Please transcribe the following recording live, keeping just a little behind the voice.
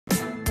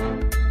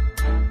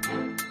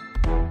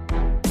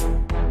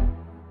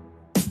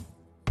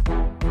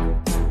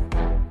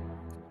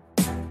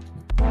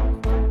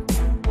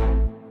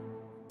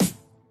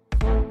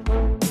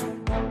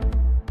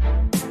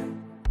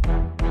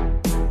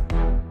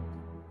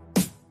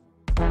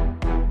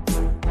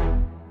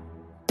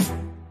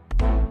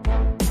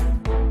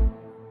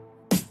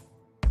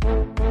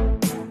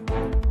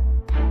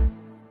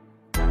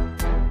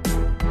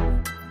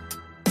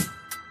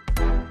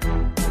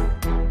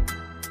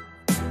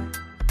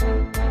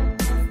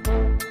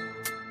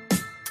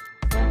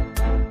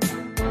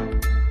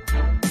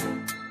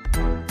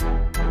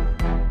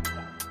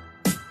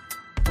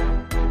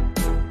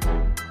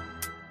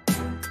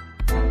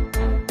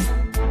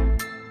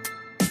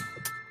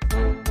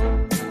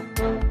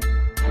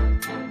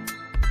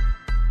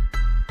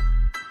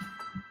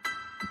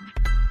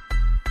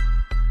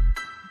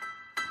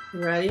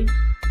Ready?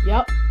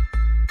 Yep.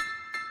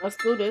 Let's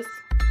do this.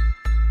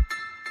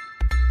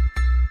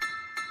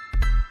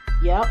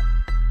 Yep.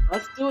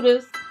 Let's do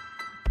this.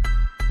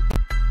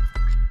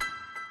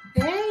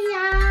 Hey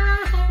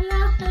y'all.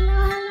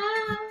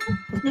 Hello.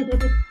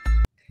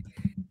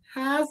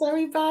 How's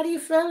everybody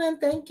feeling?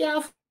 Thank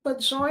y'all for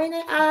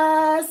joining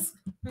us.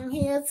 I'm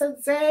here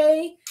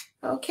today.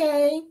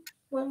 Okay.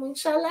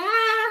 Womunchala.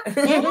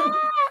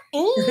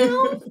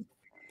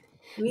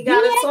 We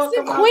gotta talk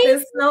about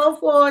this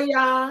snowfall,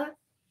 y'all.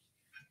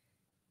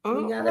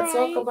 We gotta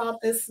talk about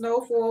this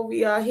snowfall.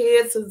 We are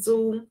here to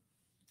do,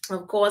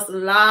 of course, a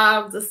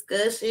live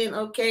discussion,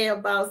 okay,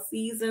 about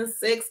season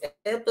 6,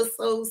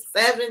 episode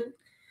 7.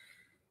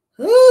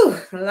 Whew,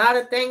 a lot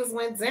of things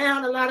went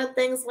down.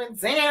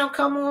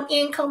 Come on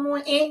in,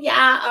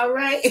 y'all. All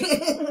right.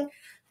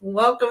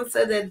 Welcome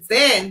to the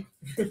den.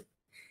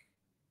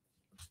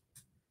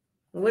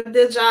 What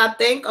did y'all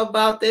think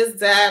about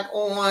this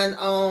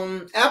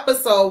on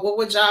episode? What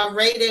would y'all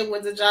rate it?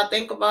 What did y'all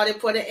think about it?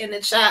 Put it in the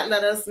chat.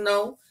 Let us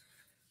know.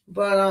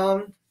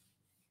 But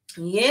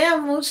yeah,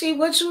 Moochie,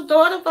 what you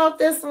thought about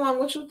this one?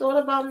 What you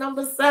thought about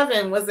number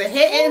 7? Was it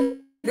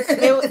hitting?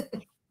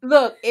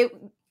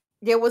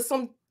 There was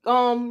some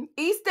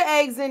Easter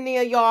eggs in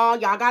there, y'all.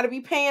 Y'all got to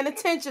be paying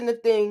attention to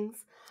things.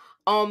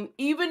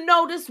 Even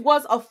though this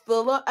was a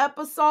filler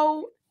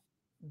episode,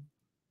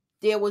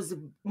 there was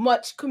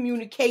much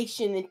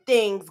communication and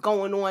things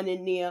going on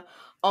in there.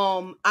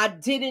 I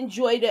did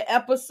enjoy the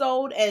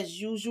episode as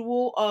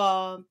usual.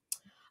 I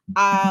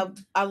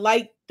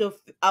like the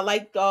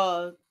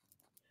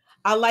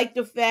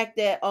fact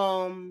that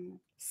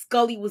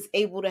Scully was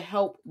able to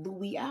help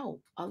Louie out.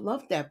 I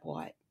love that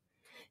part.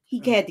 He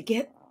had to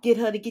get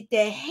her to get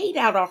that hate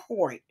out of her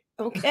heart.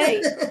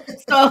 Okay.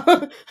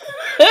 So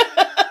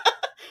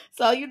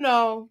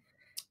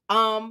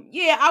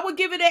yeah, I would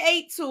give it an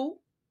 8 too.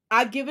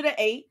 I'd give it an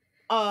 8.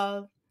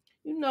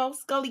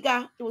 Scully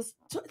was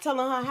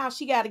telling her how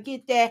she got to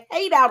get that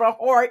hate out of her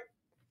heart.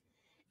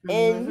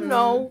 And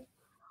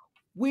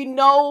we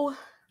know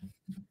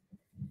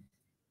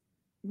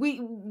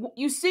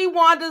you see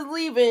Wanda's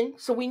leaving,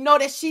 so we know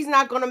that she's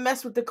not gonna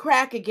mess with the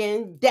crack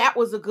again. That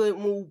was a good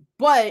move.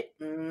 But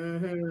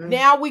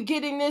now we're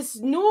getting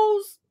this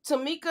news.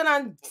 Tamika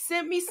done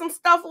sent me some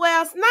stuff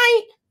last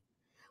night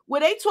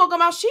where they talking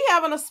about she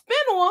having a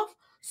spinoff.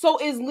 So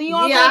is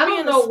Leon gonna be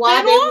in a spinoff? I don't know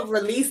why they would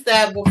release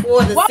that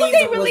before the season was over. Why would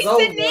they release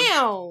it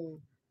now?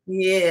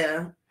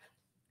 Yeah.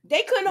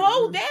 They couldn't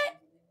hold that.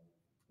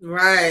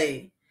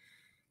 Right.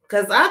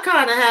 Because I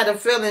kind of had a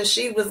feeling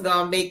she was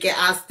going to make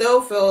it. I still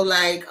feel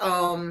like,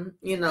 I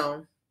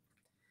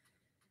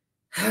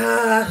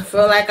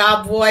feel like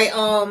our boy,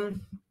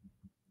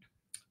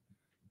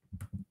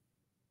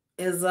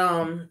 is,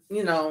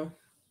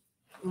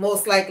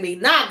 most likely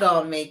not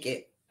going to make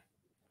it.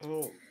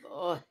 Oh,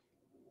 Lord.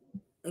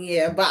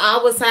 Yeah, but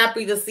I was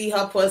happy to see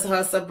her put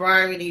her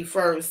sobriety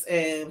first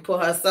and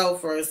put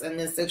herself first in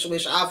this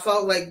situation. I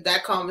felt like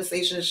that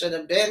conversation should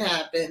have been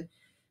happened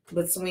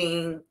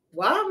between...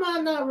 Why am I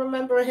not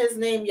remembering his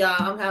name, y'all?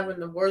 I'm having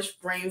the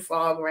worst brain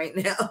fog right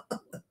now.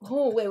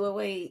 Oh,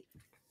 wait.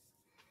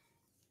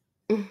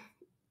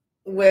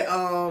 With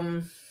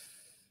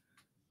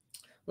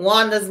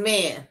Wanda's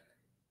man.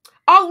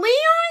 Oh,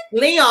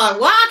 Leon.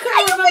 Why I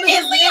can't remember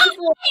his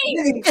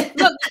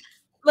name?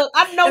 Look,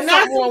 I know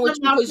something wrong with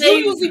you because you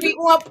usually be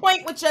on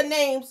point with your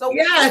name. So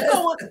yes.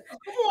 Come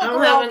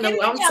on,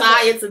 I'm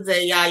tired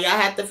today, y'all. Y'all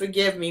have to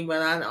forgive me,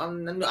 but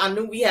I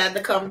knew we had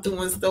to come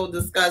through and still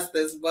discuss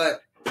this,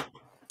 but.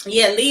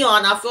 Yeah,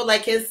 Leon, I feel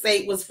like his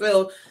fate was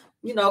filled,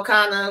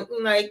 kind of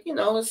like, we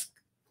know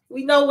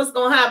what's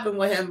going to happen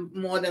with him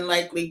more than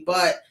likely.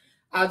 But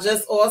I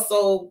just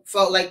also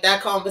felt like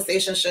that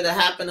conversation should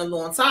have happened a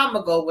long time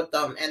ago with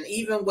them. And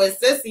even with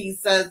Sissy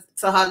says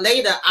to her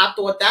later, I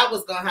thought that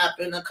was going to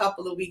happen a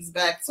couple of weeks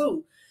back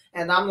too.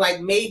 And I'm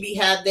like, maybe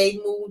had they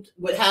moved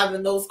with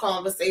having those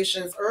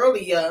conversations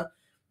earlier,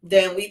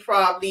 then we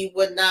probably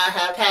would not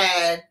have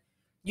had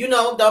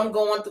them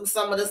going through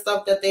some of the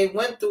stuff that they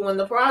went through in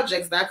the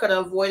projects. That could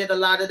have avoided a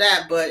lot of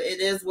that, but it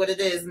is what it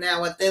is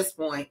now at this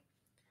point.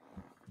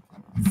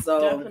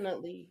 So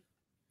definitely.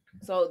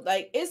 So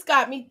it's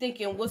got me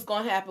thinking what's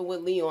going to happen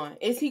with Leon.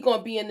 Is he going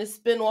to be in the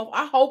spinoff?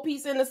 I hope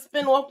he's in the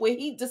spinoff where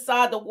he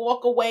decide to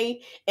walk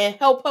away and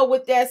help her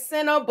with that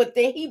center, but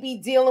then he be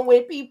dealing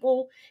with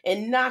people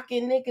and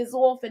knocking niggas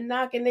off and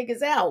knocking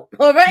niggas out.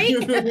 All right?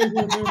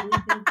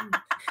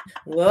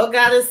 Well, we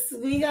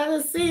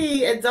gotta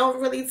see. It don't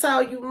really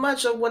tell you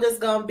much of what it's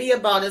gonna be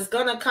about. It's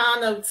gonna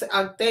kind of,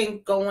 I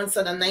think, go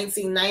into the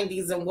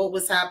 1990s and what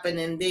was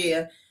happening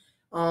there.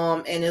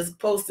 And it's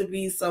supposed to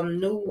be some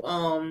new,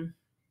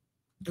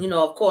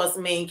 of course,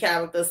 main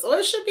characters. So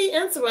it should be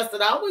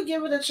interesting. I would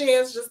give it a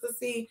chance just to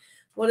see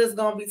what it's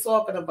gonna be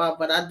talking about.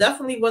 But I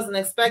definitely wasn't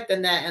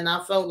expecting that, and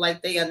I felt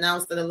like they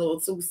announced it a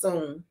little too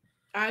soon.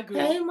 I agree.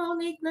 Hey,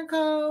 Monique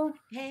Nicole.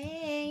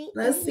 Hey.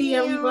 Let's see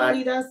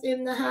everybody that's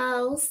in the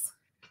house.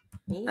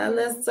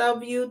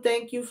 LSW,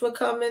 thank you for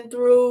coming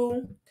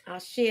through. I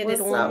shared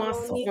it on all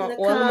of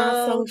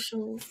my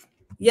socials.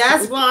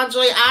 Yes, Ron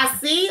Joy. I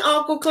see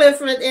Uncle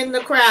Clifford in the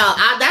crowd.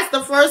 That's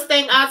the first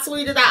thing I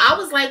tweeted out. I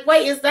was like,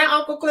 wait, is that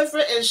Uncle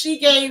Clifford? And she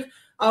gave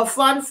a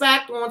fun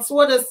fact on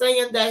Twitter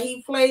saying that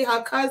he played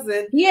her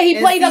cousin. Yeah, he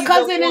played her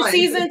cousin in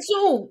season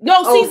 2.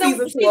 No,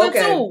 season 2.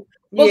 Okay. 2.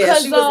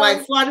 Because she was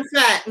like, fun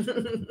fact.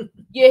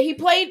 Yeah, he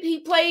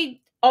played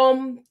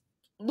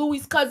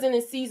Louis' cousin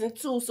in season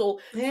 2. So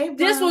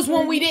this was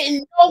when we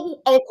didn't know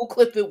who Uncle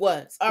Clifford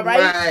was. All right.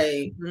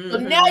 Right. So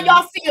now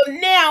y'all see him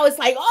now. It's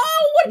like,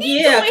 oh, what he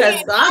doing? Yeah,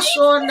 because I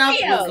sure enough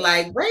was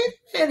like, wait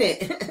a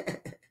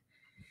minute.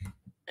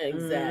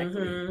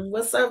 Exactly.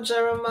 What's up,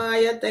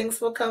 Jeremiah? Thanks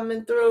for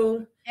coming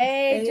through.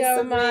 Hey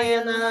Jeremiah.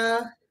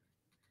 Savannah.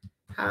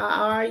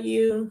 How are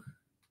you?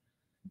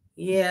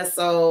 Yeah,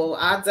 so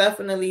I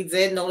definitely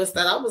did notice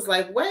that. I was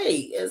like,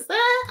 wait, is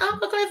that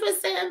Uncle Clifford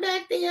sitting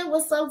back there?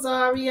 What's up,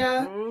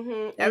 Zaria?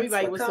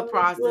 Everybody was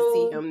surprised to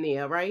see him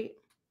there, right?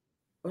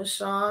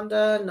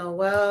 Rashonda,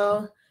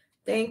 Noel,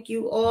 thank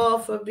you all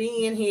for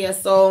being here.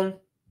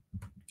 So,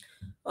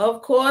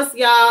 of course,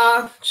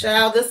 y'all,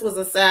 child, this was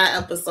a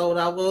sad episode.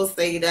 I will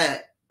say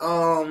that.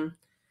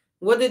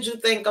 What did you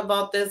think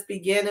about this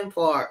beginning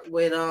part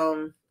with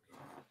them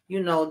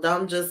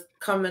just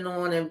coming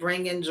on and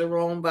bringing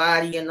Jerome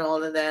body and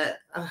all of that?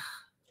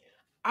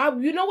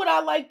 You know what I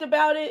liked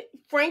about it?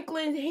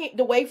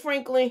 The way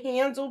Franklin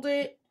handled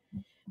it,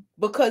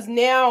 because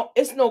now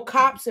it's no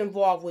cops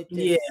involved with this.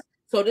 Yeah.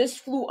 So this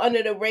flew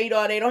under the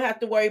radar. They don't have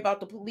to worry about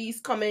the police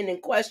coming and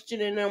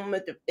questioning them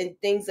and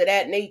things of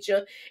that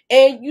nature.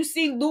 And you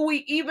see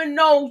Louis, even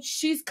though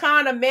she's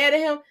kind of mad at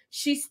him,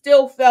 she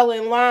still fell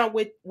in line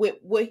with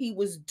what he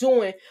was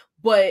doing.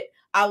 But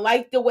I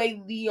like the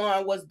way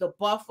Leon was the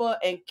buffer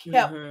and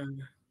kept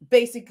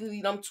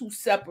basically them two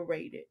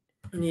separated.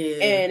 Yeah.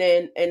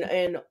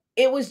 And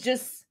it was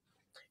just,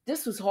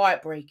 this was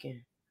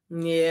heartbreaking.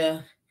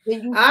 Yeah.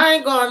 I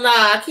ain't gonna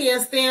lie, I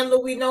can't stand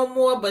Louis no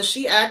more, but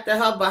she acted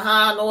her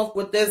behind off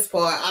with this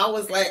part. I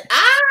was like,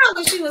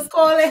 when she was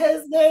calling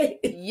his name.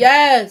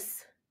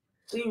 Yes.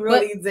 She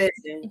really did.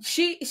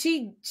 She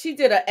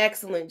did an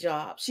excellent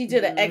job. She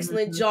did an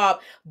excellent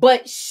job.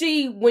 But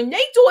when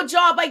they do a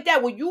job like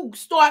that, when you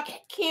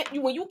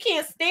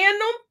can't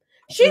stand them,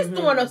 she's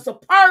doing a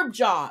superb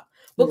job.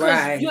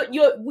 Because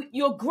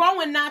you're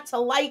growing not to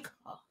like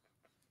her.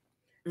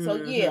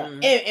 So yeah.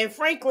 And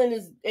Franklin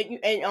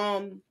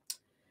and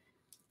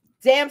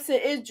Damson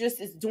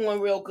is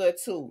doing real good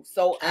too.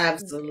 So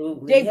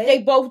absolutely, they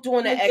both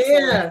doing an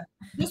excellent. Yeah.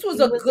 This was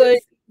a good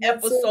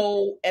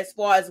episode as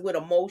far as with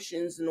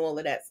emotions and all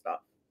of that stuff.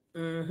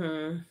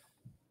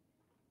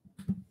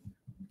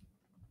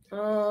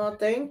 Oh,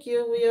 thank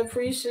you. We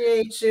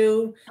appreciate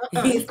you.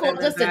 He called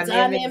us a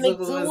dynamic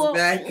duo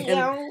back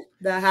in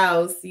the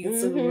house. You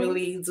two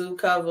really do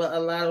cover a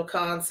lot of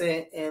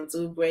content and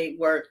do great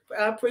work.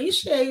 I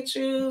appreciate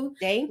you.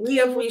 Thank you. We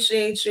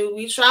appreciate you.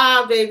 We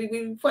try, baby.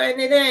 We be putting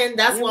it in.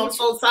 That's why I'm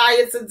so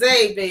tired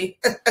today, baby.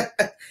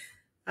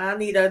 I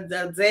need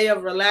a day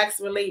of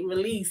relax,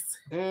 release.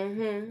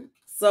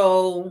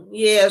 So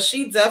yeah,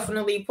 she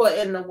definitely put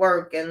in the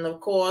work, and of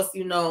course,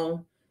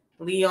 Leon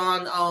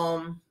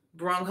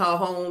brung her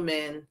home,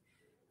 and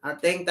I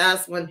think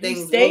that's when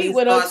things stayed really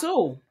with her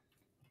too.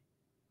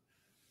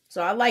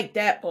 So I like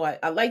that part.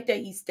 I like that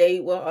he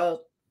stayed with her.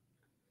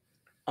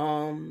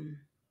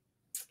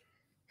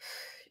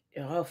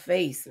 Her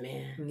face,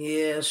 man.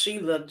 Yeah, she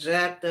looked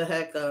jacked the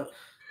heck up.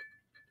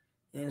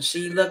 And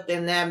she looked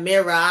in that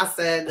mirror. I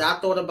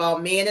thought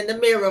about Man in the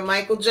Mirror,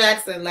 Michael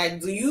Jackson. Like,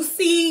 do you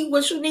see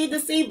what you need to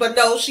see? But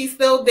no, she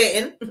still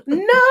didn't.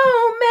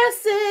 No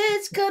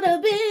message could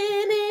have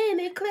been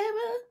any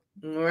clearer.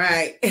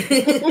 Right.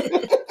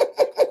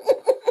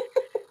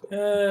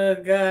 Oh,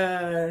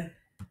 God.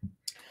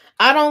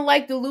 I don't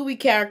like the Louis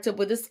character,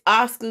 but this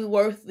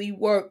Oscar-worthy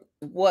work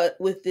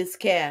with this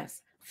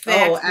cast.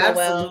 Facts,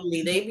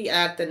 absolutely. Noel. They be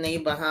acting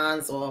their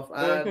behinds off.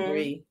 I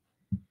agree.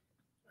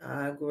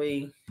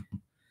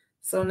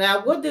 So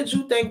now, what did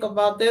you think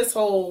about this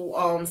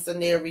whole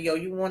scenario?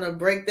 You want to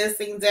break this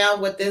thing down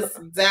with this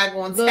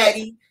daggone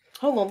Teddy?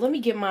 Hold on, let me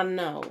get my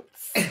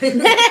notes.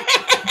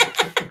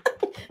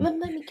 let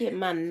me get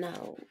my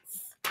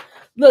notes.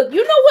 Look,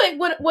 you know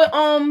what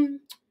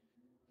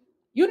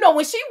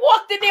when she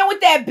walked in there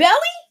with that belly,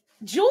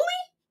 Julie,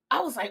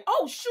 I was like,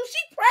 oh shoot,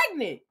 she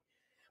pregnant.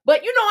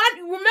 But I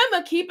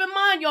remember, keep in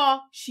mind,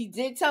 y'all, she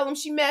did tell him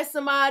she met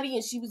somebody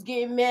and she was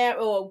getting married,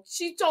 or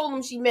she told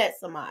him she met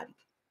somebody.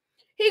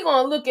 He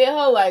gonna look at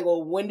her like,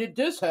 well, when did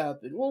this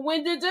happen? Well,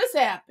 when did this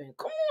happen?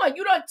 Come on,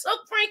 you done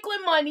took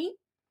Franklin money.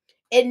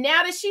 And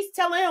now that she's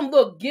telling him,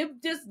 look,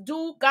 give this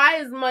guy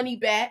his money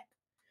back.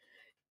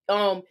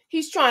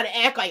 He's trying to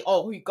act like,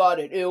 oh, he got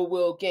it, ill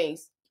will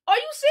gains. Are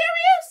you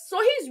serious? So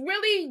he's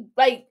really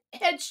like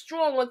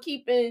headstrong on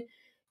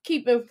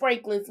keeping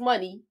Franklin's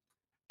money.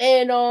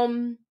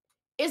 And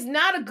it's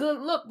not a good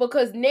look,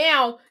 because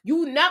now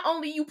you not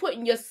only you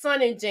putting your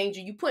son in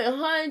danger, you putting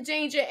her in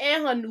danger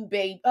and her new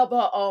baby of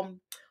her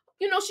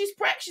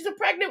she's a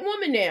pregnant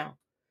woman now.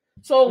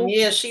 So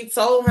yeah, she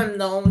told him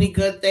the only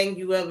good thing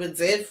you ever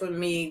did for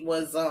me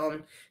was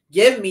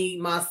give me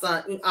my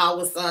son,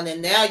 our son,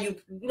 and now you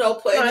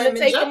putting him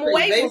in jeopardy,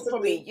 basically.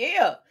 From me.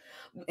 Yeah.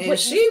 And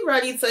she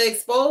ready to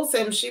expose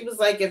him. She was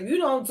like, if you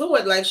don't do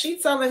it, like she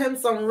telling him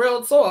some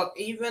real talk.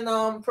 Even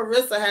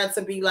Parissa had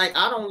to be like,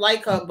 I don't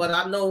like her, but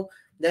I know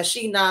that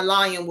she not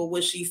lying with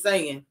what she's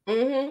saying.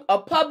 A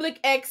public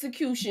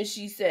execution,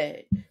 she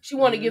said. She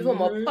want to give him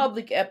a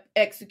public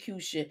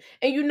execution.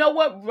 And you know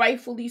what?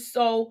 Rightfully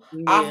so.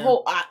 Yeah. I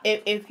hope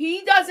if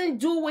he doesn't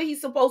do what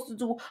he's supposed to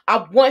do, I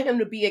want him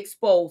to be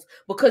exposed,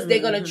 because they're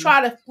going to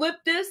try to flip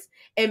this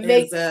and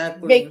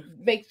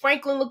make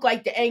Franklin look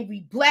like the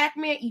angry black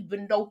man,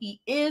 even though he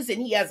is, and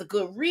he has a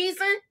good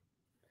reason.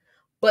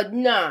 But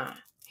nah,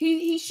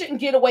 he shouldn't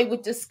get away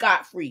with this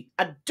scot-free.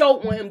 I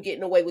don't want him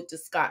getting away with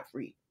this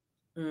scot-free.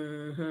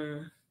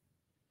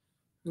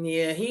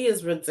 Yeah, he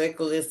is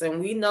ridiculous, and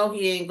we know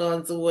he ain't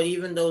gonna do it,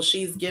 even though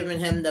she's giving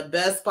him the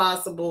best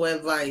possible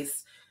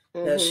advice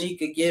that she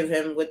could give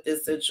him with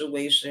this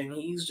situation.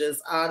 He's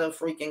just out of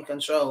freaking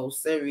control,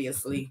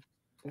 seriously.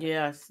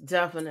 Yes,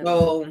 definitely.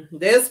 So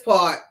this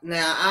part,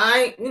 now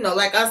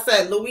like I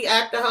said, Louis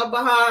acted her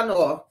behind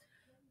off,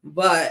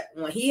 but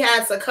when he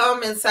had to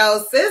come and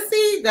tell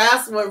Sissy,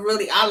 that's what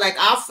really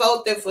I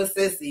felt it for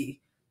Sissy.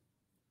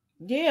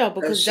 Yeah,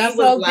 because that's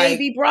her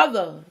baby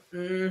brother.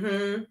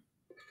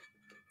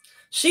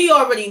 She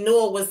already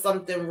knew it was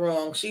something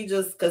wrong. She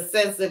just could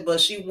sense it, but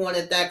she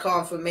wanted that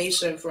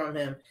confirmation from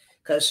him,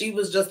 because she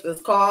was just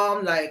as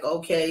calm, like,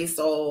 okay,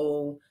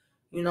 so,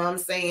 you know what I'm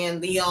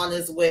saying, Leon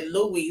is with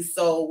Louis,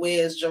 so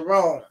where's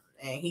Jerome?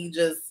 And he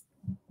just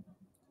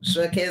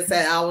shook his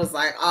head. I was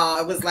like,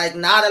 it was like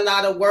not a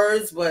lot of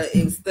words, but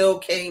it still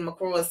came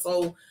across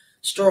so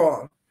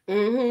strong.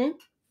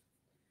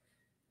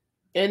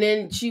 And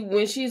then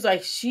when she's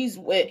like, she's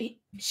with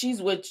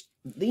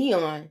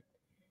Leon,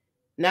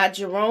 not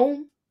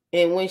Jerome.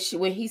 And when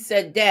he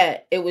said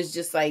that, it was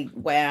just like,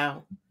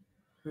 wow.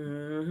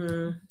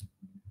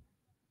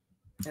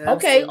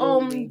 Okay.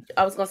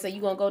 I was gonna say,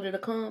 you gonna go to the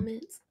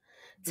comments.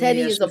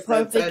 Teddy is a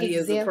perfect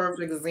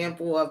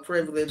example of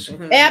privilege.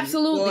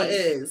 Absolutely, it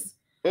is.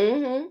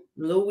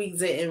 Louis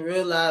didn't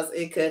realize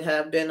it could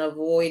have been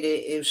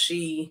avoided if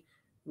she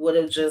would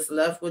have just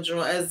left with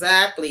Jerome.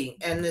 Exactly.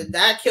 And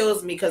that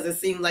kills me, because it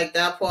seemed like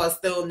that part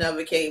still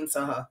never came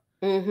to her.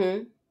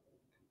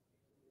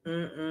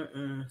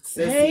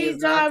 Sissy is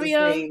not the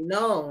same.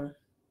 No.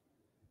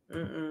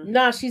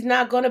 Nah, she's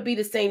not gonna be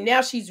the same.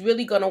 Now she's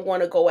really gonna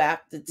want to go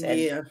after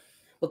Teddy. Yeah.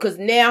 Because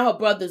now her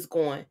brother's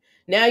gone.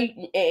 Now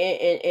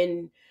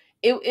and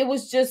it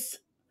was just,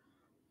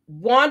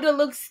 Wanda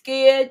looked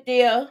scared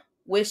there,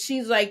 where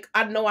she's like,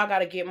 I know I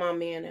gotta get my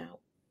man out.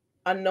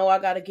 I know I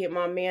gotta get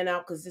my man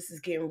out, because this is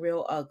getting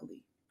real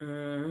ugly.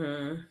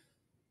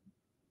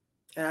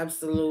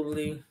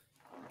 Absolutely.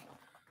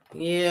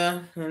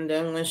 Yeah. And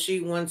then when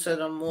she went to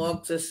the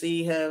morgue to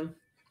see him,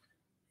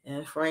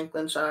 and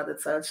Franklin tried to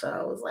touch her,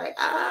 I was like,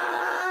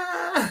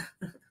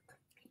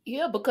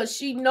 Yeah, because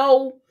she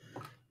know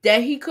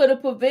that he could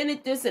have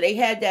prevented this, and they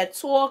had that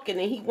talk, and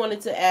then he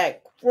wanted to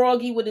act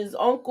froggy with his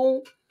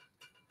uncle.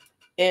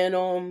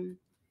 And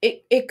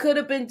it could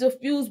have been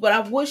diffused,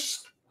 but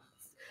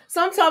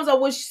sometimes I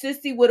wish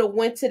Sissy would have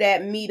went to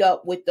that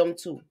meetup with them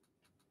too.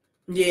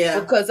 Yeah.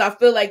 Because I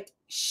feel like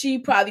she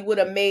probably would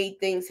have made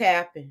things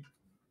happen.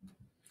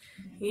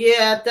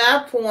 Yeah, at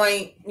that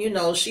point,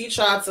 she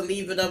tried to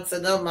leave it up to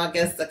them, I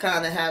guess, to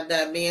kind of have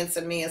that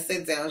man-to-man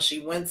sit-down.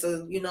 She went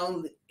to,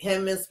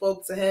 him and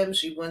spoke to him.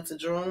 She went to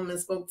Jerome and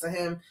spoke to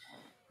him.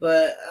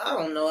 But I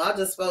don't know. I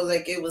just felt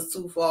like it was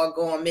too far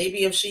gone.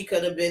 Maybe if she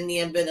could have been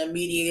there and been a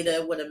mediator,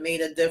 it would have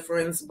made a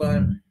difference.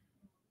 But,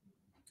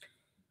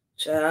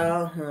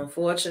 child,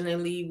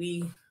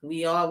 unfortunately,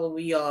 we are what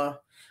we are.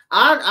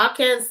 I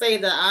can't say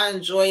that I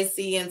enjoy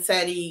seeing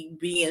Teddy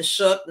being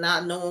shook,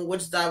 not knowing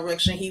which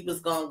direction he was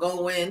going to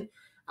go in.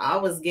 I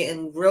was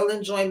getting real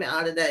enjoyment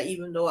out of that,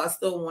 even though I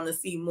still want to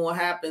see more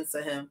happen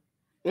to him.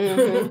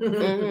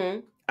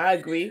 I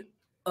agree.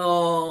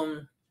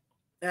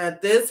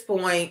 At this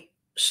point,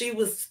 she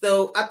was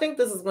still, I think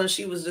this is when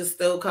she was just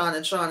still kind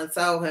of trying to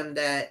tell him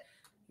that,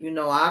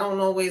 I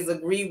don't always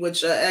agree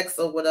with your ex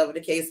or whatever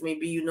the case may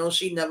be.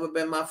 She never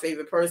been my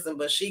favorite person,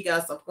 but she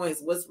got some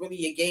points. What's really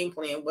your game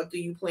plan? What do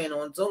you plan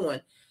on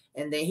doing?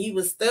 And then he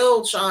was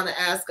still trying to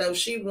ask her if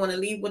she want to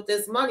leave with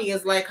this money.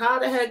 It's like, how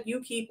the heck you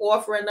keep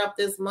offering up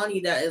this money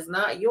that is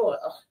not yours?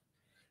 Ugh,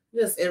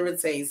 this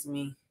irritates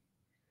me.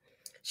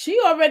 She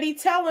already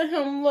telling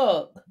him,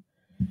 look,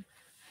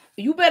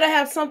 you better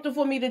have something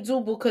for me to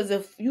do, because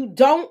if you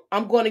don't,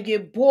 I'm going to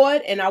get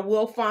bored, and I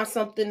will find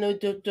something to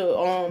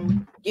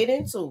get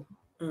into.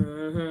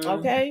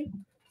 Okay?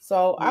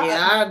 So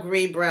I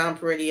agree, Brown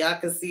Pretty. I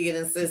can see it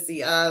in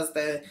Sissy's eyes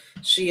that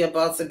she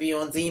about to be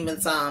on demon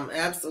time.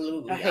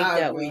 Absolutely. I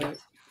agree.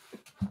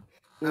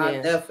 I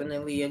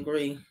definitely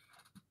agree.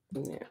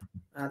 Yeah.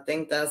 I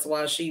think that's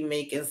why she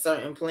making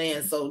certain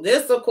plans. So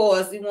this, of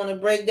course, you want to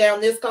break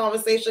down this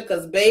conversation,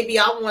 because, baby,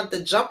 I want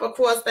to jump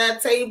across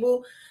that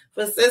table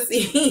for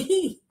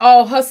Sissy.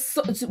 Oh,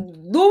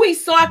 Louis'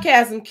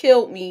 sarcasm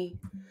killed me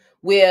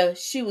where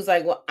she was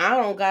like, well, I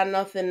don't got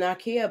nothing I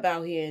care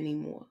about here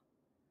anymore.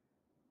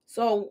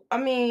 So, I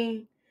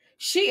mean,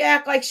 she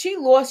act like she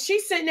lost.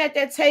 She's sitting at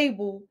that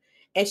table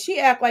and she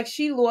act like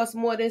she lost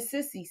more than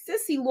Sissy.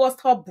 Sissy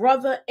lost her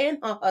brother and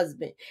her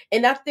husband.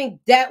 And I think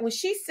that when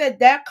she said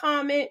that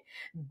comment,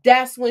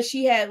 that's when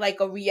she had like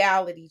a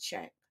reality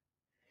check.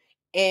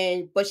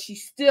 But she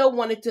still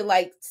wanted to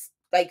like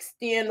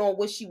stand on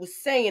what she was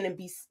saying and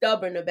be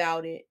stubborn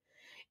about it.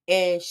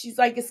 And she's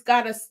like, it's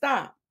gotta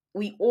stop.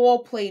 We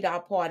all played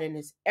our part in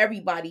this.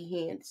 Everybody's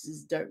hands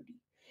is dirty.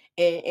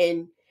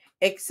 And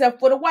except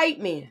for the white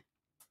man.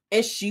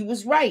 And she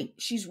was right.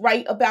 She's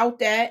right about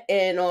that.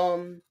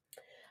 And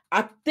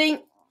I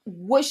think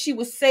what she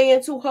was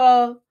saying to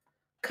her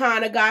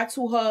kind of got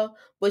to her,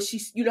 but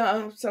she's you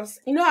know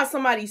how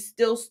somebody's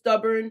still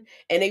stubborn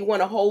and they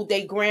want to hold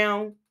their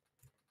ground.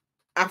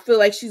 I feel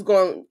like she's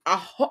going.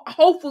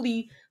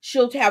 Hopefully,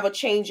 she'll have a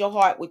change of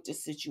heart with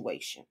this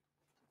situation.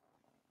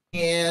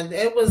 And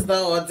it was the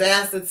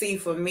audacity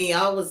for me.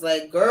 I was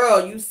like,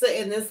 girl, you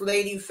sit in this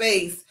lady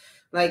face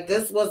like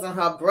this wasn't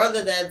her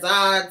brother that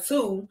died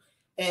too.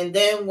 And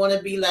then want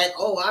to be like,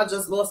 oh, I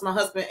just lost my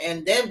husband.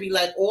 And then be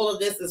like, all of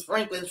this is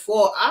Franklin's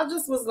fault. I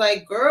just was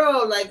like,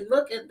 girl, like,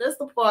 look at this,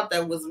 the part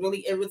that was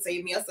really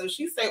irritating me. I said,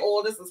 she say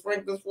all this is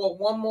Franklin's fault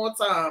one more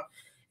time.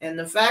 And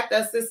the fact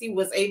that Sissy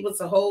was able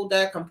to hold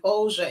that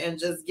composure and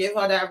just give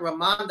her that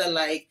reminder,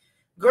 like,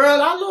 girl,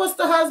 I lost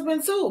the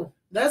husband too.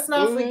 Let's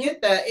not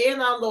forget that.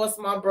 And I lost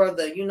my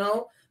brother, you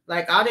know?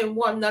 Like, I didn't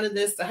want none of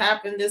this to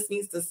happen. This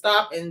needs to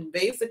stop. And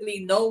basically,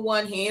 no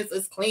one hands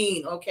is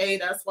clean, okay?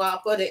 That's why I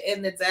put it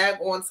in the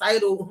daggone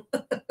title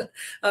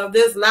of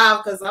this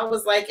live, because I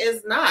was like,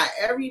 it's not.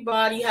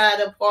 Everybody had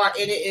a part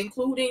in it,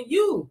 including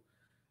you.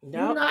 Nope.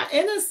 You're not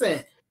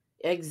innocent.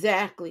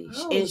 Exactly.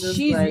 And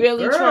she's like,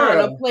 really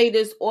trying to play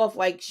this off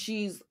like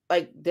she's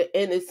like the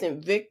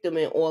innocent victim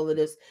in all of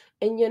this.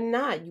 And you're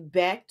not. You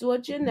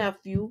backdoored your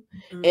nephew,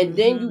 and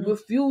then you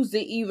refuse to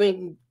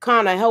even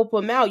kind of help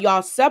him out.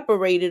 Y'all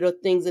separated or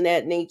things in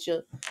that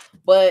nature.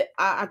 But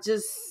I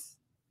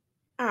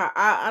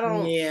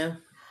don't. Yeah.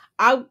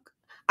 I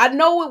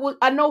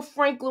know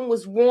Franklin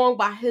was wrong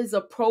by his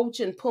approach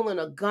and pulling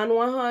a gun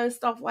on her and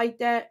stuff like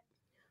that.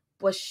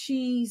 But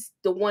she's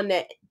the one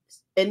that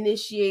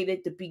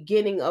initiated the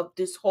beginning of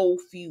this whole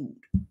feud.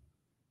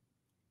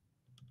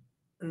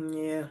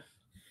 Yeah.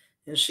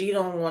 And she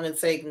don't want to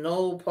take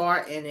no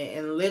part in it.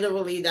 And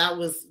literally that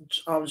was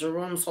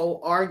Jerome's whole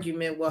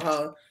argument with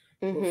her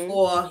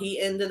before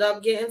he ended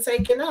up getting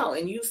taken out.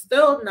 And you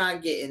still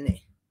not getting it.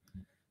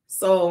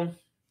 So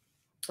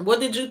what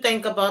did you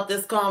think about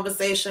this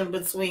conversation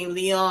between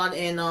Leon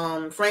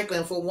and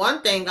Franklin? For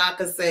one thing, I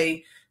could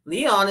say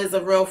Leon is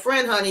a real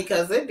friend, honey,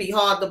 because it'd be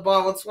hard to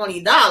borrow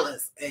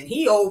 $20. And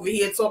he over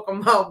here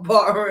talking about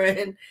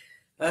borrowing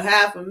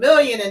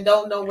 $500,000 and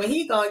don't know when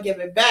he gonna give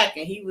it back.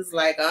 And he was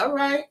like, all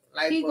right,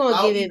 like he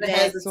gonna give it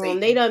back to him.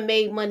 They done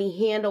made money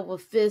hand over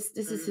fist.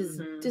 This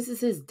is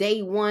his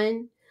day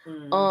one.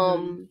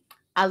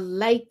 I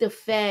like the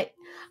fact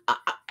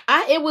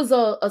it was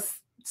a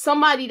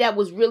somebody that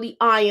was really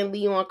eyeing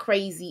Leon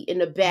crazy in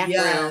the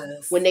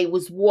background when they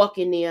was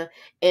walking there,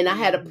 and I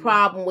had a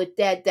problem with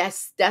that.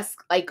 That's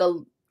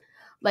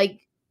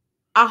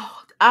I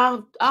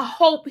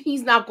hope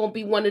he's not gonna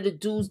be one of the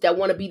dudes that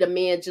want to be the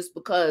man just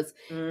because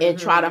and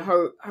try to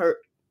hurt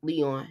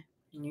Leon.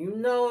 You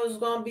know it's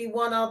gonna be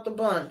one out the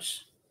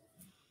bunch.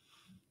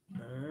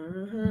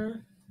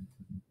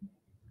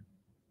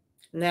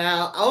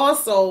 Now,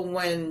 also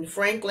when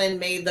Franklin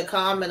made the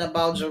comment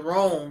about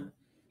Jerome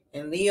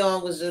and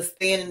Leon was just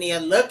standing there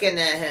looking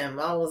at him,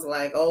 I was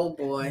like, oh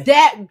boy.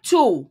 That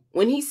too.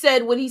 When he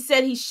said what he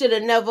said, he should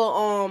have never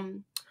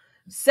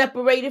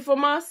separated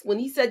from us. When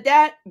he said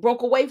that,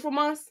 broke away from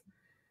us,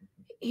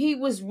 he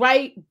was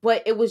right,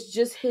 but it was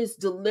just his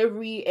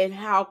delivery and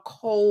how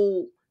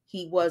cold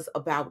he was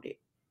about it.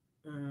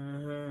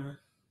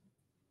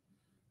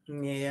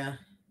 Yeah.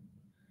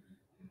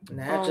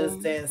 That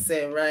just didn't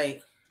sit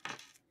right.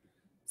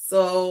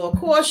 So, of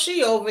course,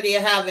 she over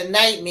there having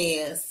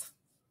nightmares.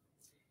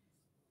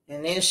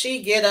 And then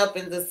she get up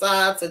and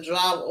decide to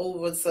drive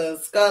over to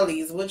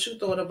Scully's. What you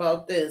thought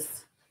about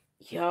this?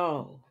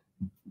 Yo,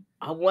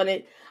 I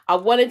wanted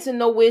to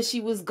know where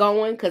she was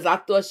going because I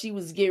thought she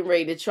was getting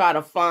ready to try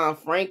to find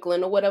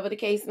Franklin or whatever the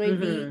case may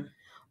be.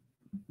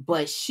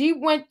 But she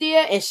went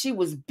there and she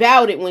was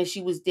about it when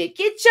she was there.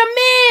 Get your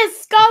man,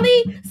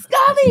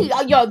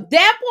 Scully. Yo,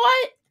 that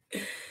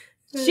part.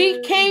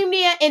 She came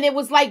there and it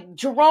was like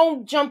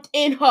Jerome jumped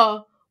in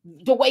her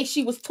the way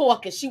she was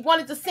talking. She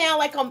wanted to sound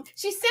like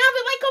she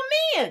sounded like a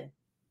man.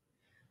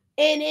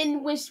 And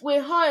then when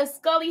her and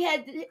Scully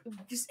had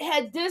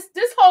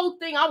this whole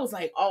thing, I was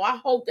like, oh, I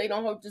hope they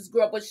don't hurt this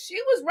girl. But she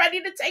was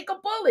ready to take a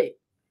bullet.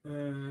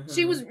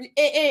 She was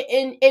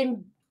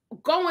and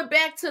going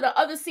back to the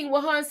other scene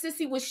with her and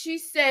Sissy, where she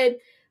said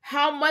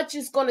how much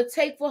it's going to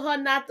take for her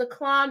not to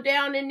climb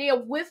down in there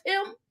with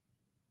him.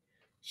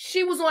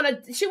 She was on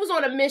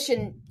a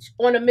mission.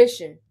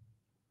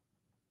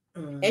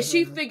 And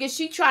she figured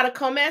she tried to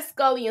come at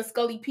Scully and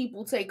Scully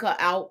people take her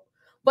out.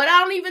 But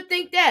I don't even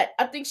think that.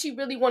 I think she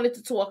really wanted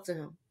to talk to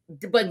him.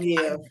 But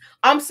yeah,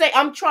 I'm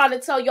trying to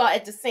tell y'all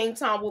at the same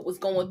time what was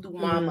going through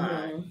my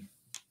mind.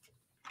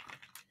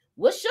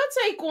 What's your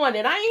take on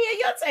it? I ain't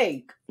hear your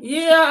take.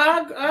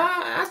 Yeah,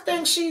 I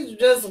think she's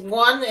just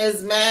one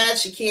is mad.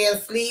 She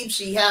can't sleep.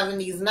 She having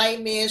these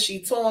nightmares.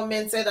 She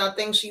tormented. I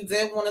think she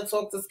did want to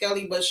talk to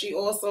Skelly, but she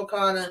also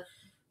kind of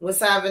was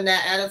having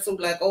that attitude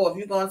like, oh, if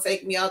you're going to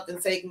take me out,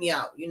 then take me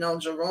out. You know,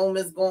 Jerome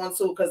is going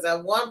to, because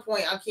at one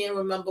point, I can't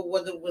remember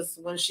whether it was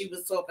when she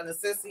was talking to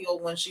Sissy or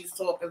when she's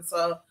talking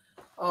to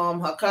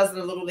her cousin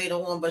a little later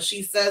on, but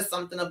she says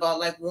something about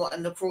like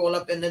wanting to crawl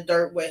up in the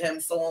dirt with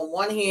him. So on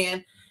one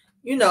hand,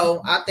 you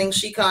know, I think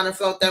she kind of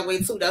felt that way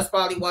too. That's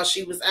probably why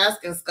she was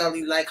asking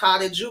Scully, like, how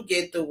did you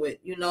get through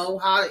it? You know,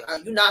 how are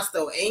you not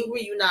still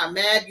angry? You're not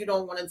mad? You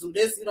don't want to do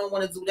this? You don't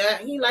want to do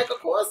that? And he like, of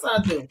course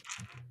I do.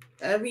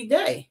 Every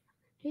day.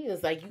 He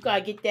was like, you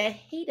gotta get that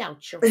hate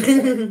out your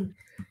face.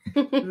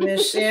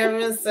 Miss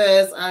Sharon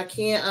says, I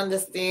can't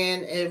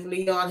understand if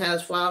Leon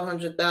has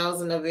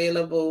 $500,000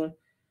 available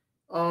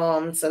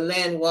to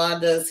lend. Why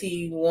does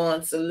he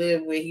want to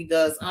live where he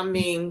does? I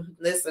mean,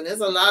 listen, there's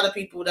a lot of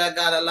people that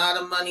got a lot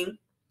of money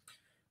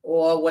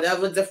or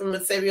whatever different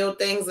material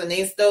things, and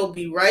they still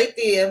be right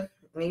there.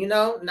 You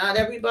know, not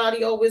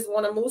everybody always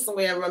want to move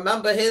somewhere.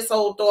 Remember, his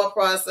whole thought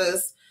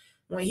process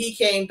when he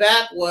came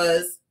back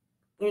was,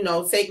 you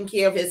know, taking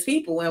care of his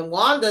people. And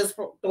Wanda's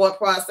thought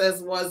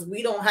process was,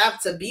 we don't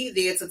have to be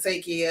there to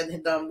take care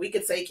of them. We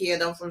could take care of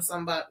them from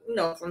somebody, you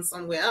know, from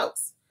somewhere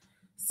else.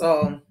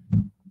 So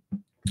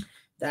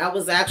that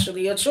was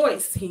actually a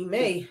choice he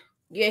made.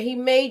 Yeah, he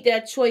made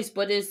that choice,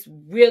 but it's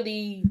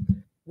really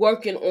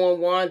working on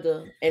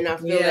Wanda. And I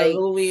feel like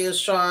Louis is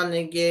trying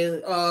to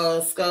get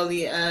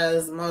Scully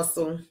as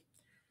muscle.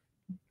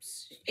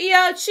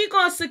 Yeah, she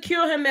gonna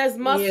secure him as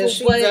muscle,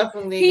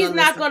 but he's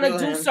not gonna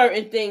do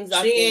certain things.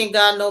 She ain't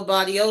got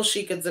nobody else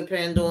she could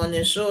depend on,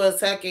 and sure as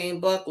heck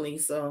ain't Buckley.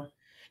 So,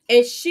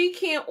 and she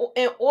can't,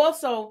 and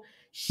also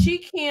she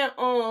can't.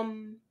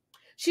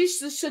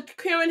 She's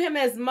securing him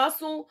as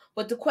muscle,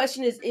 but the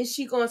question is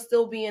she gonna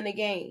still be in the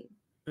game?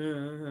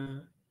 Mm-hmm.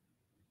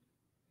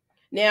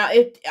 Now,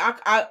 if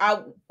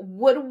I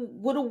what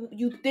do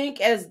you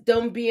think as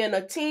them being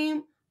a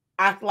team?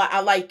 I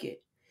like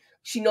it.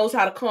 She knows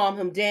how to calm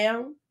him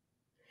down,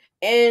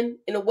 and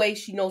in a way,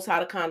 she knows how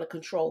to kind of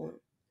control him.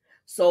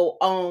 So,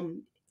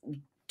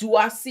 do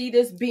I see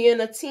this being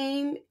a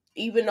team?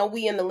 Even though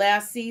we in the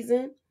last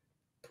season,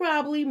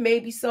 probably,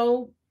 maybe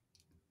so.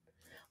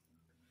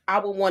 I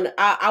would want to.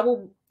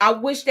 I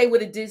wish they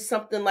would have did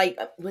something like.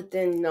 But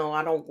then no,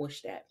 I don't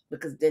wish that,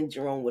 because then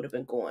Jerome would have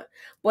been gone.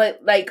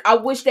 But like, I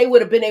wish they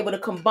would have been able to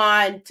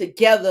combine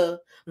together.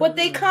 But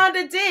they kind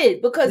of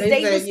did, because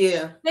they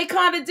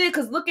kind of did,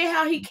 because look at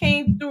how he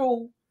came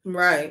through.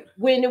 Right.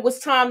 When it was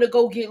time to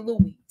go get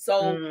Louis.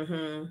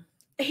 So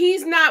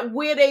he's not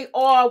where they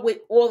are with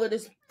all of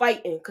this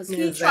fighting, because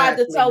he tried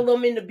to tell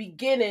them in the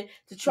beginning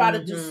to try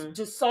to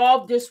just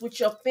solve this with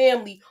your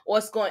family, or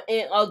it's going to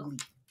end ugly.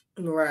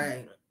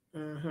 Right.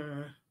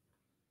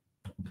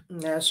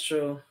 That's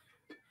true.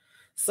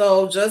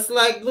 So just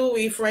like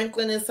Louis,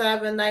 Franklin is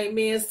having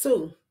nightmares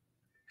too.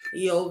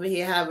 He over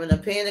here having a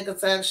panic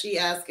attack. She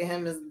asking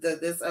him,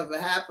 did this ever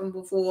happen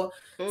before?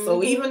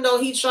 So even though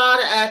he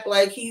tried to act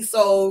like he's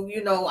so,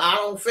 you know, I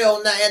don't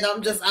feel nothing,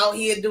 I'm just out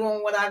here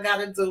doing what I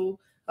gotta do.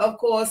 Of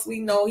course, we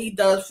know he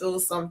does feel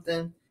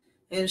something.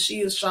 And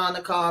she is trying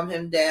to calm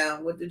him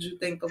down. What did you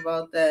think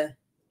about that?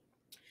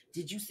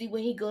 Did you see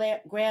when he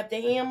grabbed the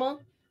hammer?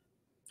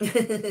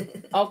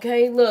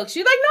 Okay, look.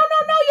 She's like, no,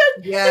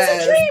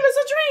 it's a dream. It's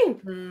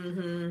a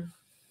dream.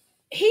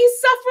 He's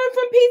suffering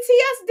from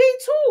PTSD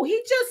too.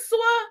 He just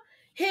saw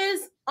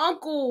his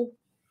uncle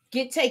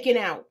get taken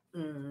out.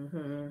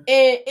 And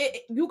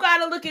you got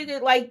to look at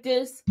it like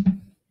this.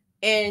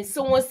 And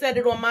someone said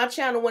it on my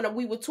channel when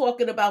we were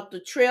talking about the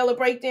trailer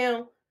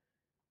breakdown.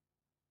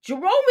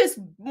 Jerome is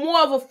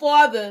more of a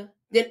father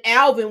than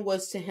Alvin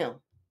was to him.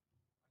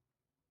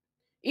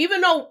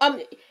 Even though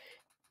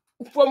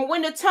from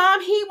when the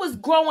time he was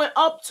growing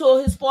up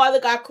till his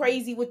father got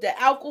crazy with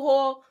the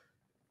alcohol,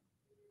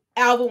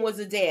 Alvin was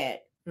a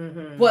dad.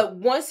 But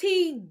once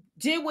he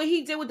did what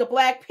he did with the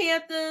Black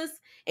Panthers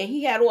and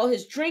he had all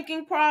his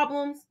drinking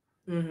problems,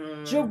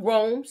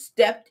 Jerome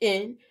stepped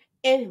in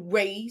and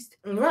raised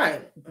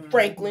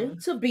Franklin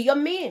to be a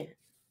man.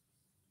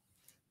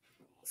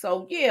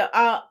 So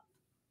yeah,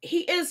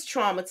 he is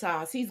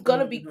traumatized. He's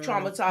gonna be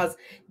traumatized.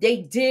 They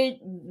did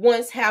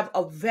once have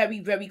a very,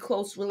 very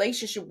close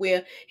relationship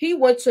where he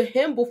went to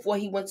him before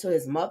he went to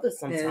his mother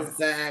sometimes.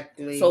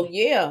 Exactly. So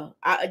yeah,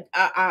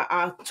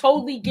 I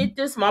totally get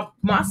this.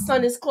 My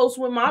son is close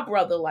with my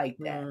brother like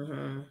that.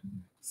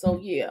 So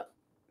yeah,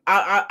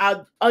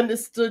 I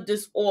understood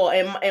this all,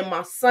 and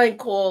my son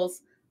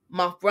calls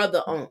my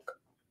brother Unc.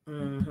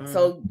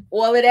 So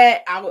all of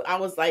that, I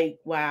was like,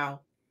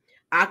 wow.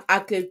 I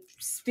could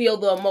feel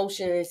the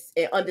emotions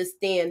and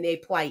understand their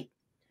plight.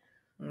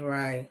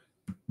 Right.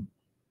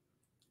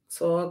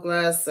 Tall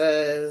Glass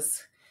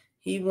says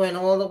he went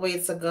all the way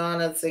to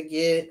Ghana to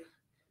get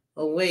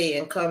away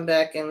and come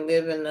back and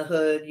live in the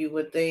hood, you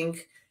would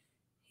think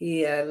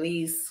he at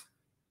least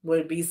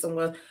would be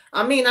somewhere.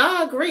 I mean,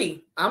 I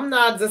agree. I'm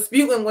not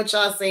disputing what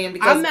y'all saying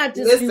because I'm not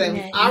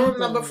disputing I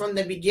remember from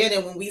the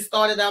beginning when we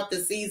started out the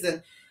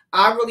season,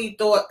 I really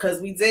thought,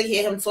 because we did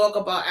hear him talk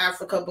about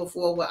Africa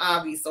before with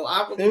Avi, so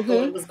I really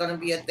thought it was going to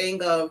be a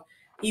thing of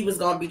he was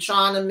going to be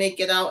trying to make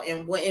it out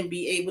and wouldn't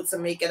be able to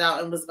make it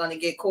out and was going to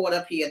get caught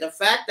up here. The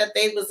fact that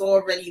they was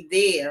already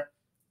there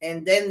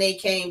and then they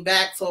came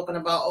back talking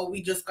about, oh,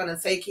 we just going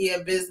to take care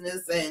of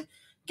business and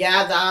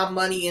gather our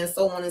money and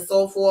so on and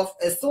so forth.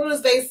 As soon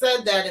as they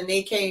said that and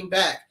they came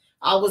back,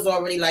 I was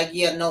already like,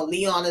 yeah, no,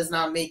 Leon is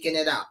not making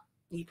it out.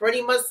 He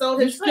pretty much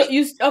sold his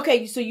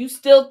okay, so you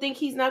still think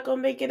he's not gonna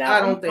make it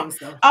out? I don't think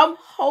so. I'm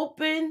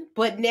hoping,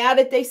 but now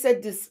that they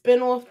said the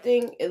spinoff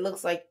thing, it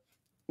looks like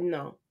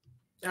no.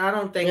 I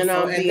don't think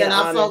so. And then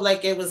I felt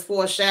like it was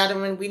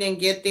foreshadowing. We didn't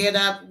get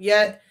there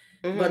yet.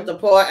 But the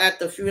part at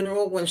the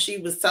funeral when she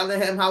was telling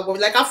him how,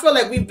 like, I feel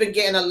like we've been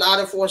getting a lot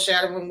of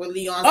foreshadowing with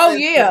Leon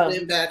since he's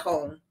been back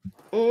home.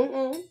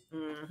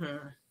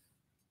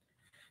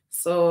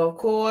 So of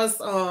course,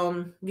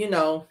 you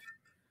know,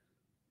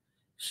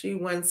 she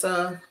went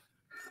to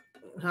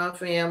her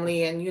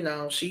family, and you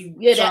know, she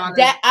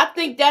I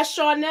think that's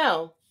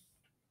Charnel.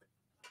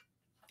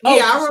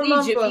 Yeah, I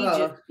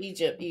remember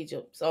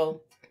Egypt.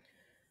 So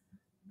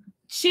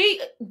she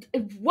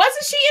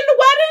wasn't she in the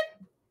wedding?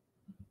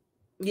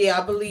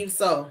 Yeah, I believe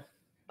so.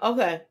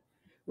 Okay.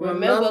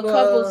 Remember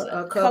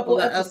a couple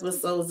of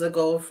episodes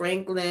ago,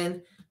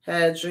 Franklin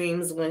had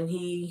dreams when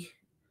he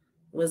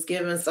was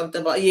given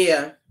something about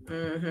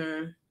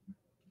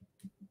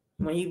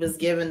when he was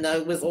given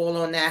it was all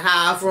on that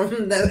high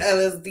from the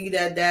LSD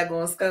that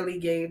daggone Scully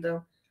gave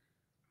them.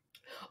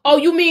 Oh,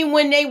 you mean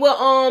when they were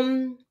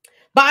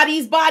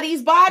bodies?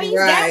 Right.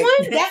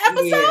 That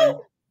episode? Yeah.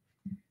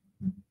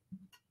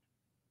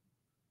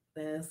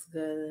 That's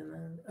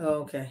good.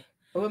 Okay.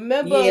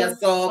 Remember? Yeah,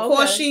 so of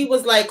course she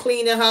was like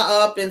cleaning her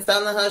up and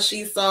telling her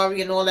she's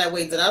sorry and all that.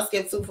 Wait, did I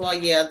skip too far?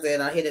 Yeah, I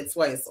did. I hit it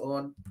twice.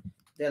 Or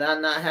did I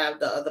not have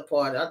the other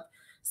part? I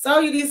saw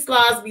you these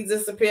slides be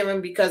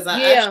disappearing because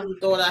I actually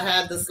thought I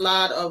had the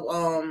slide of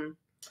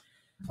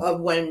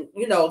when,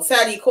 you know,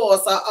 Teddy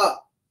calls her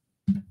up.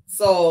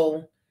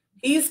 So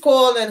he's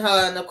calling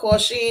her, and of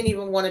course she ain't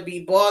even want to be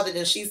bothered,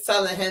 and she's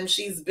telling him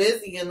she's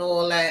busy and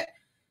all that.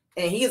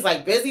 And he's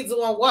like, busy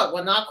doing what?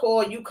 When I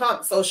call, you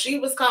come. So she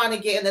was kind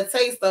of getting a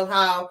taste of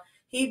how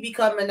he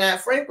becoming that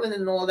Franklin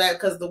and all that,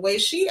 because the way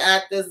she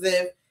acted as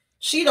if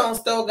she don't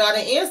still got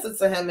an answer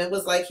to him. It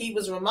was like he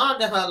was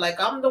reminding her, like,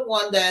 I'm the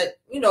one that,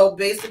 you know,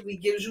 basically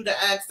gives you the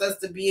access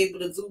to be able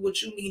to do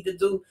what you need to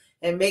do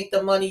and make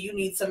the money you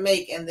need to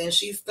make. And then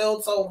she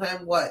still told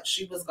him what?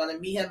 She was going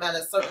to meet him at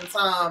a certain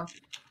time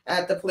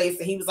at the place.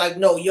 And he was like,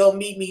 no, you'll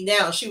meet me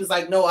now. She was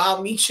like, no,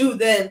 I'll meet you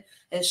then.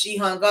 And she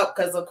hung up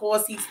because, of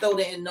course, he still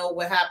didn't know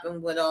what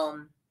happened with,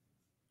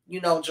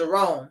 you know,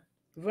 Jerome.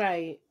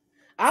 Right.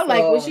 I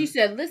like when she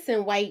said,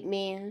 listen, white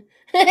man.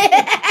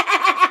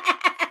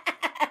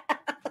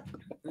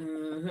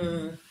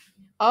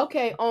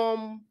 Okay.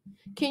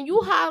 Can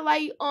you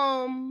highlight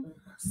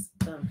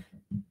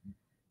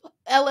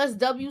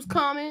LSW's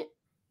comment?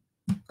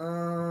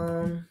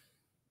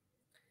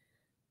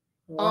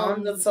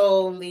 Wanda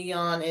told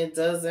Leon it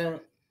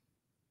doesn't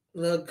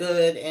look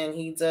good, and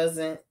he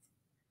doesn't.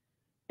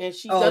 And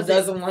she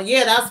doesn't want.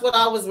 Yeah, that's what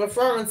I was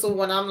referring to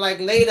when I'm like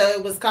later.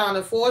 It was kind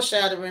of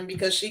foreshadowing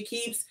because she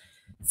keeps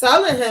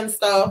telling him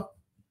stuff,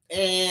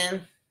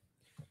 and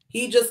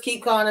he just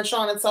keep kind of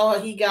trying to tell her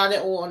he got it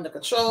all under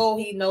control.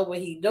 He know what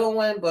he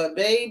doing, but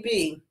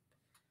baby,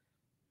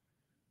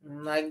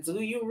 like,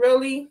 do you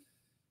really?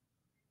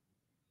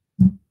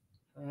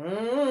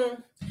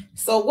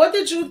 So what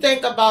did you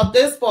think about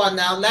this part?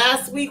 Now,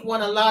 last week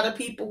when a lot of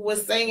people were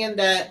saying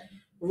that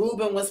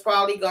Ruben was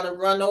probably going to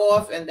run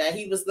off and that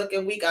he was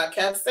looking weak, I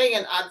kept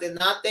saying I did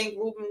not think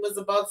Ruben was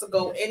about to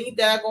go any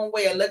daggone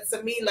way. It looked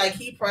to me like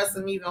he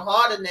pressing even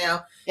harder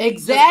now. Exactly.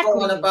 He's just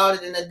going about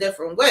it in a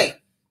different way.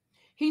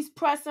 He's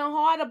pressing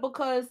harder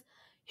because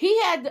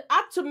he had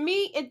to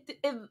me,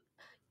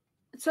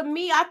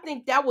 I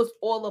think that was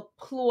all a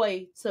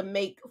ploy to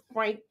make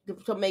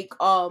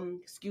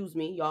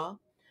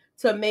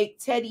to make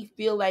Teddy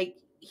feel like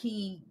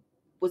he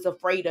was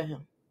afraid of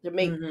him.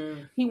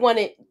 He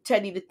wanted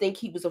Teddy to think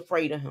he was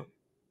afraid of him.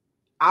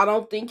 I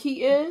don't think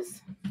he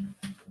is.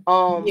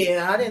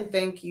 Yeah, I didn't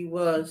think he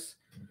was.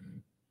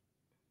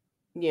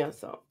 Yeah,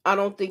 so I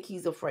don't think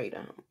he's afraid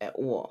of him at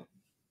all.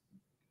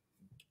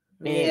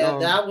 Yeah,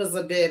 that was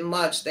a bit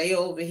much. They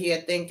over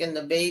here thinking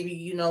the baby,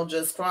 you know,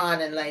 just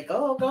crying and like,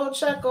 oh, go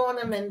check on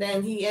him. And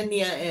then he in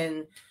there,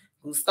 and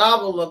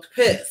Gustavo looked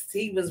pissed.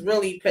 He was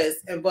really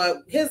pissed.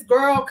 But his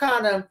girl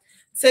kind of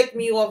ticked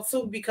me off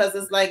too, because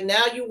it's like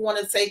now you want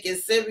to take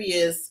it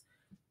serious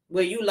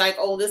where you like,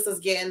 oh, this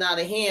is getting out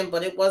of hand,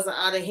 but it wasn't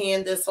out of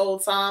hand this whole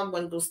time.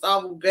 When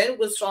Gustavo Ben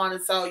was trying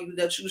to tell you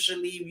that you should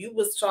leave, you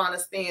was trying to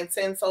stand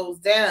 10 toes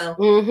down.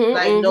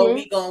 No,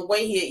 we gonna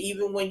wait here,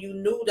 even when you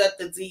knew that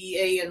the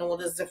DEA and all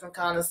this different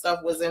kind of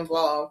stuff was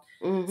involved.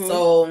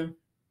 So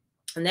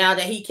now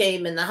that he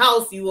came in the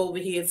house, you over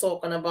here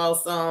talking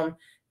about some,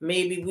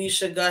 maybe we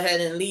should go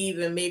ahead and leave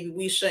and maybe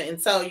we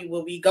shouldn't tell you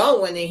where we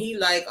going. And he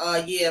like,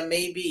 yeah,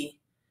 maybe.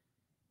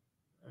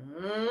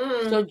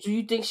 So do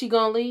you think she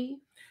gonna leave?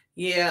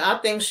 Yeah, I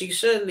think she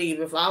should leave.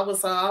 If I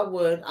was her, I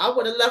would. I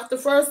would have left the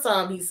first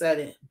time he said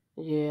it.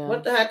 Yeah.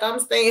 What the heck? I'm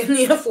staying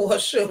here for a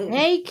shoot.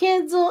 Hey,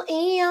 Kendall,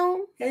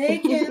 Hey,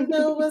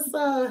 Kendall, what's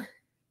up?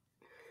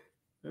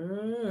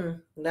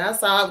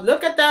 That's how.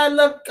 Look at that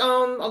look.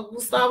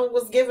 Gustavo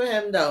was giving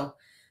him though.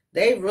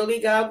 They really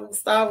got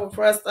Gustavo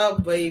pressed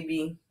up,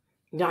 baby.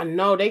 I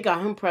know they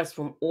got him pressed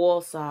from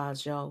all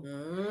sides, yo.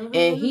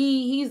 And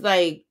he's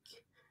like,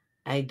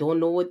 I don't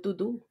know what to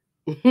do.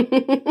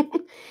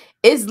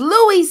 It's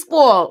Louis'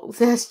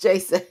 fault, as Jay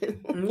said.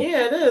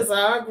 Yeah, it is.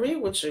 I agree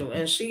with you.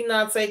 And she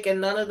not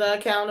taking none of the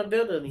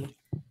accountability.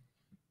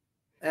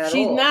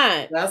 She's all.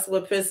 Not. That's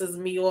what pisses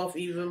me off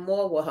even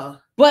more with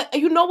her. But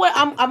you know what?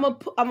 I'm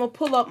gonna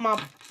pull up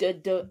my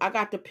I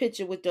got the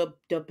picture with the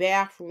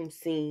bathroom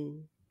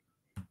scene.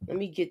 Let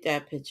me get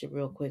that picture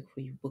real quick for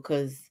you,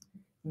 because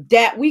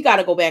that we got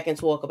to go back and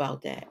talk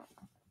about that.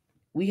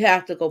 We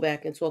have to go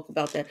back and talk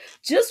about that.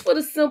 Just for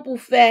the simple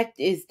fact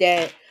is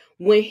that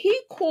when he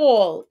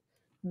called,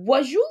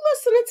 was you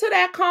listening to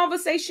that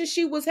conversation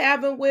she was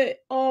having with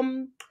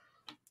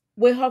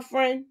her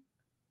friend?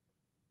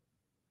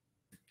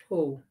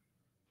 Who?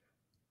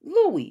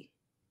 Louis.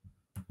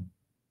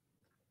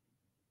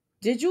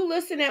 Did you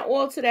listen at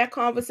all to that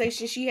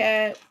conversation she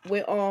had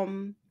with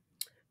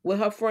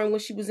her friend when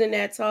she was in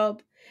that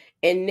tub?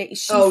 And she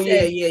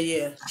said,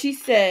 yeah. She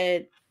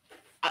said,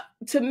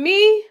 to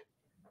me,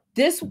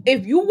 this,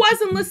 if you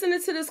wasn't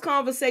listening to this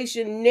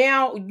conversation,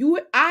 now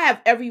I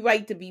have every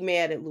right to be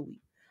mad at Louis.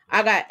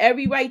 I got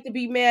every right to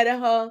be mad at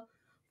her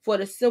for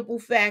the simple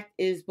fact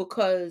is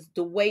because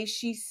the way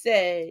she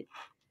said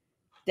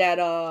that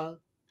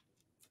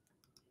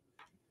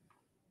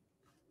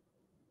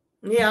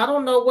yeah, I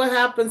don't know what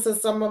happened to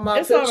some of my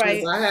pictures.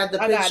 Right. I had the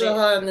picture of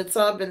her in the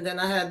tub, and then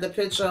I had the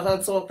picture of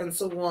her talking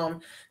to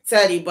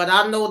Teddy. But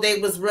I know they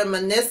was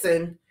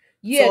reminiscing.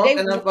 Yeah,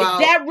 about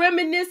that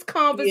reminisce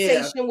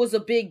conversation was a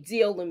big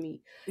deal to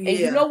me. And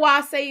you know why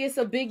I say it's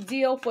a big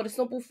deal? For the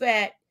simple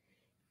fact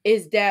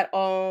is that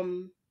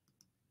hold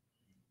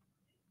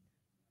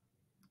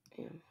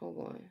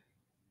on.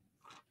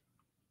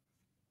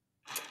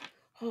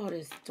 Oh,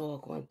 this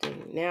doggone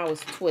thing. Now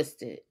it's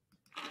twisted.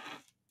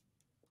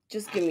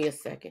 Just give me a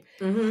second.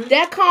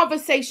 That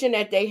conversation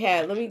that they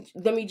had,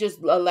 let me just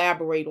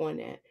elaborate on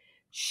that.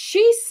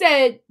 She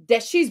said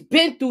that she's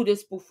been through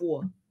this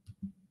before.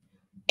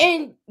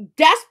 And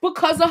that's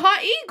because of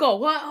her ego,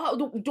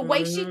 the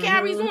way she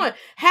carries on.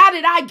 How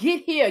did I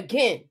get here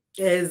again?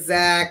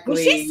 Exactly.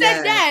 When she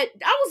said that,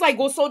 I was like,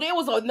 well, so there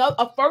was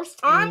a first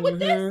time with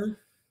this?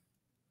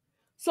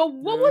 So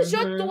what was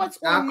your thoughts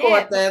on that? I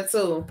caught that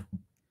too.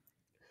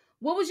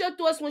 What was your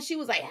thoughts when she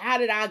was like, how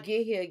did I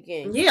get here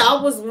again? Yeah, I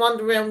was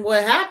wondering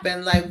what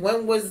happened. Like,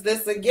 when was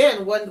this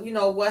again?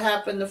 What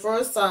happened the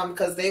first time?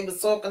 Because they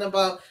was talking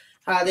about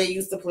how they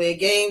used to play a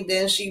game.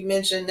 Then she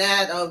mentioned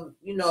that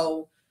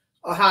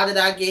or how did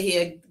I get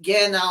here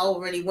again? I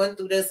already went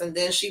through this. And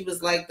then she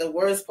was like, the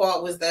worst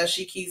part was that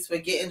she keeps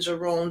forgetting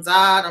Jerome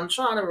died. I'm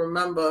trying to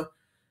remember.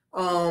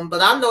 But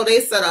I know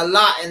they said a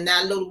lot in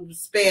that little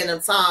span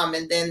of time.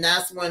 And then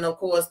that's when, of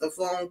course, the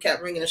phone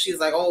kept ringing and she's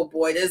like, oh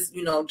boy, this,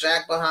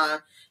 Jack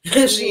behind.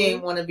 She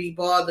ain't want to be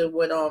bothered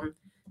with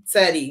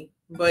Teddy.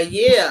 But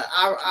yeah,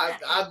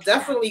 I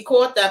definitely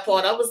caught that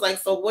part. I was like,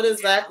 so what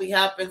exactly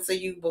happened to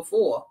you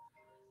before?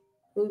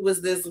 Who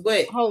was this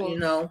with?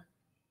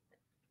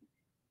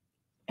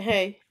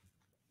 Hey.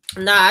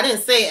 Nah, I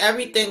didn't say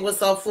everything was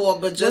her fault,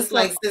 but just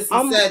like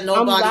Sissy said,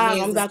 nobody's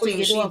hands is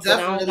clean. She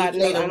definitely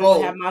played a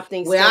role.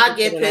 Where I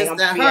get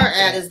pissed at her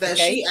at is that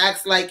she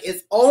acts like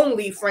it's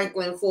only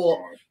Franklin's fault,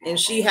 and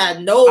she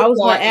had no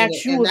part in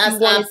it, and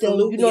that's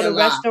absolutely a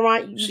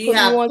lie. She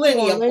had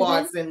plenty of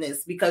parts in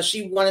this because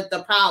she wanted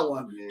the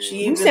power.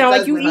 You sound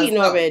like you eating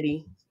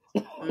already.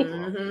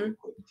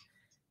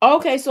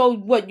 Okay, so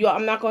what?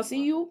 I'm not gonna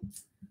see you.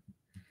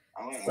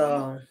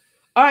 So.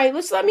 All right,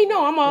 let me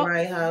know. I'm up.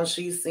 Right, how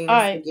she seems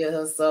to get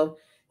herself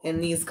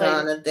in these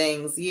kind of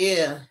things.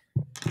 Yeah.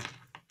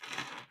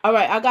 All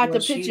right, I got the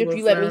picture if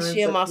you let me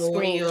share my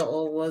screen.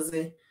 Or was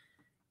it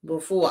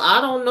before?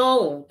 I don't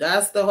know.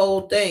 That's the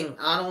whole thing.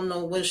 I don't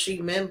know what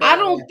she meant by I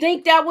don't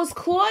think that was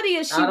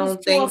Claudia she was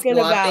talking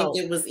about. I think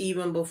it was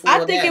even before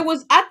I think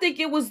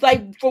it was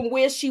like from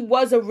where she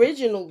was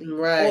originally.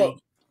 Right.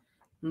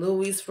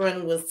 Louis'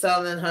 friend was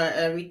telling her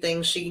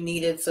everything she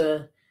needed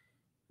to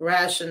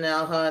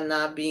rationale her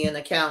not being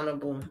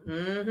accountable.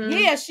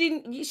 Yeah, she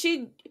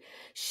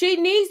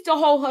needs to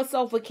hold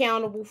herself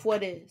accountable for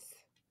this.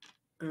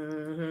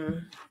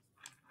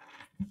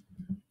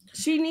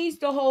 She needs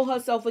to hold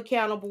herself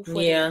accountable for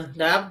this.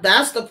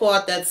 That's the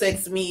part that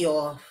takes me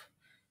off.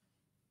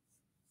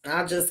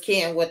 I just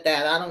can't with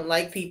that. I don't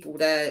like people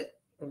that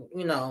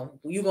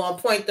you gonna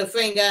point the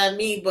finger at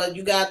me, but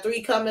you got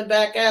 3 coming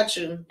back at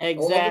you.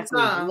 Exactly. All the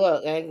time.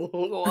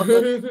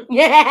 Look,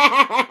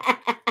 yeah.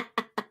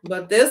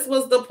 But this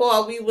was the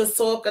part we was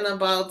talking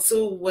about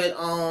too with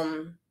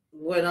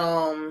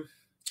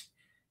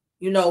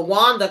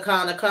Wanda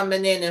kind of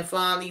coming in and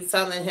finally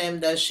telling him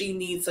that she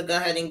needs to go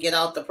ahead and get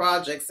out the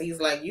project. So he's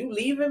like, "You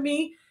leaving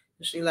me?"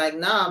 And she like,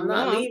 "Nah, I'm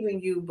not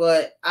leaving you,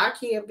 but I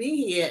can't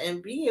be here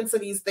and be into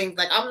these things.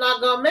 Like, I'm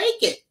not gonna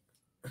make it."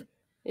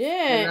 Yeah,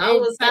 and I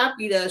was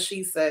happy that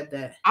she said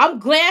that. I'm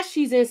glad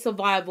she's in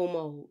survival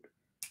mode.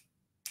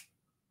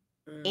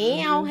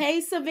 Ow,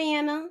 hey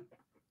Savannah.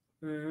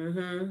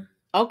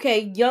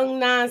 Okay, Young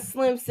Nine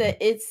Slim said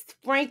it's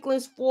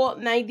Franklin's fault,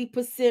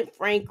 90%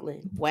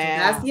 Franklin. Wow.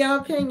 That's your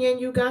opinion.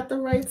 You got the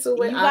right to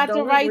it. You got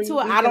the right to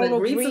it. I don't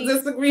agree to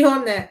disagree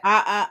on that.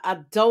 I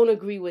don't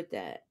agree with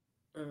that.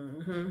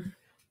 Man,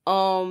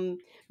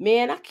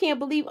 I can't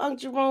believe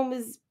Uncle Jerome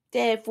is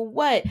dead. For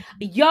what?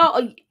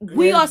 Y'all,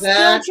 we are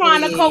still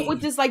trying to cope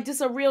with this like this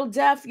a real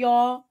death,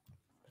 y'all.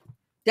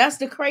 That's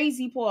the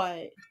crazy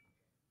part.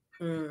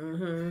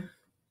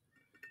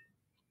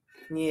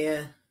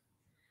 Yeah.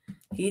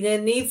 He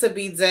didn't need to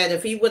be dead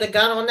if he would have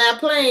got on that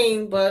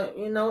plane, but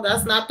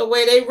that's not the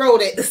way they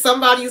wrote it.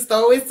 Somebody used to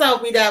always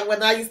tell me that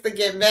when I used to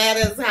get mad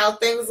at how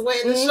things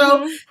went in the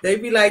show.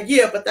 They'd be like,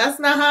 "Yeah, but that's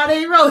not how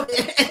they wrote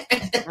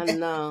it." I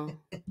know.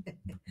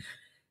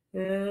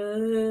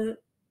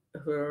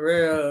 For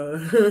real.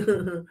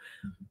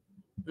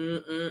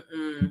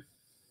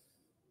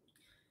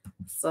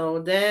 So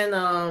then,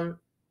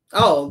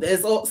 this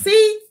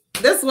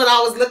is what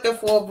I was looking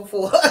for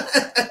before.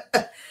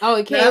 Oh,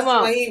 it came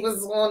up when he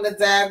was on the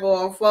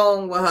daggone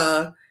phone with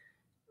her.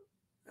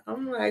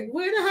 I'm like,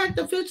 where the heck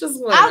the pictures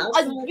went?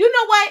 You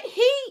know what?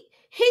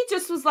 He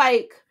just was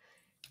like,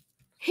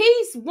 he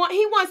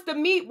wants to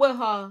meet with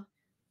her,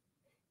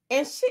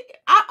 and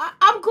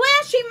I'm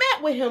glad she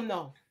met with him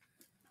though.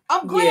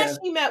 I'm glad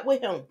she met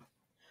with him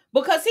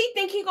because he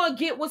think he's gonna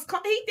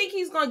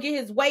get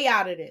his way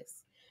out of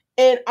this,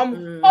 and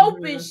I'm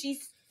hoping she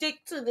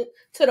stick to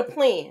the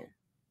plan.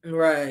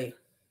 Right.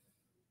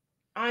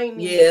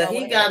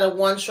 He got a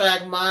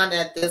one-track mind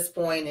at this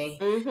point,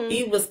 and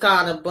he was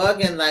kind of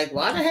bugging, like,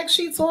 why the heck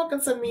she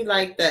talking to me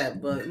like that?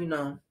 But I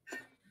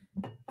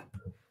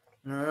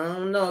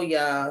don't know,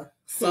 y'all.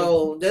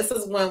 So this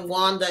is when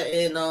Wanda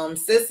and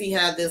Sissy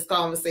had this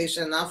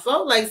conversation. I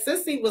felt like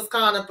Sissy was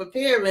kind of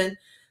preparing,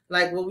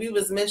 like what we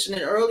was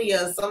mentioning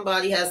earlier.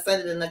 Somebody has said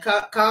it in the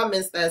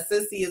comments that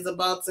Sissy is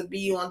about to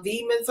be on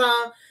demon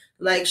time.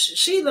 Like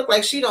she looked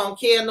like she don't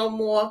care no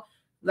more.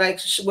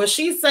 Like what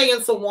she's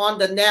saying to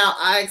Wanda now,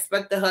 I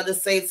expected her to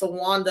say to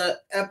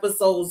Wanda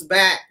episodes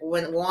back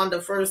when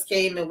Wanda first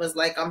came and was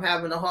like, "I'm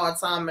having a hard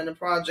time in the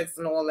projects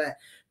and all that."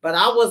 But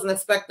I wasn't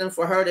expecting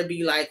for her to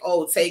be like,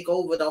 "Oh, take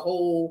over the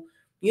whole,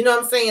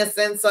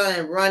 censor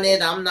and run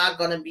it. I'm not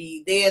going to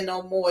be there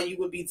no more. You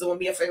would be doing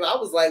me a favor." I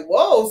was like,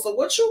 whoa, so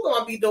what you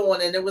going to be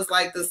doing? And it was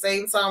like the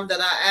same time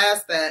that I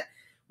asked that,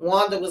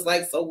 Wanda was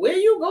like, "So where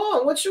you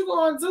going? What you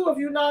going to do if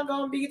you're not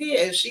going to be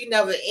there?" And she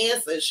never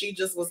answered. She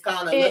just was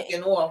kind of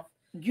looking off.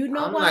 You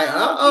know why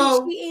I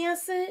think she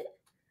answered?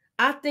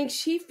 I think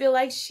she feel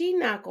like she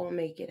not going to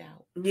make it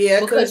out.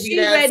 Yeah, because she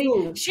ready.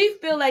 Too. She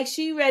feel like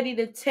she ready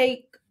to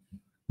take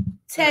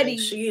Teddy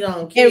she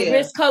don't care. And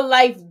risk her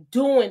life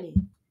doing it.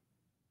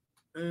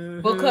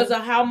 Because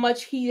of how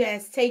much he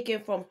has taken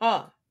from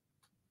her.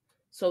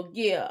 So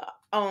yeah,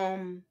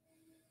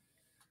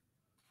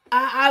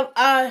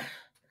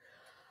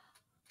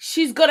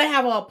 she's gonna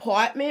have an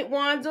apartment,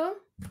 Wanda.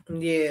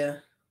 Yeah.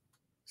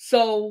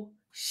 So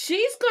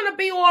she's gonna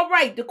be all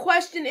right. The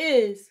question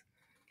is,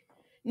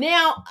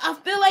 now I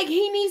feel like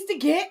he needs to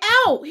get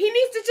out. He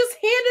needs to just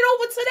hand it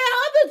over to that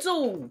other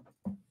dude.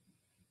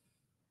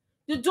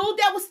 The dude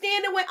that was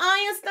standing with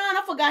Einstein,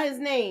 I forgot his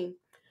name.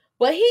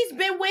 But he's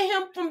been with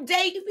him from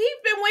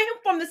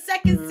the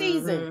second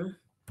season.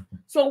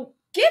 So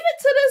give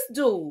it to this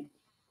dude.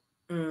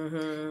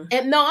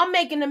 And no, I'm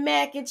making the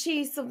mac and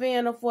cheese,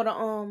 Savannah, for the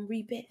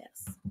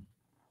repast.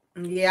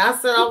 Yeah, I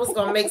said I was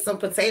gonna make some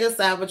potato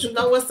salad, but you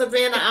know what,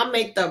 Savannah? I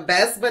make the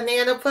best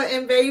banana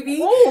pudding, baby.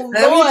 Oh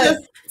Lord!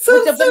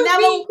 With the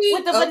vanilla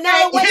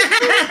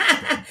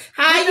wafers.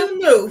 How you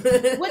knew?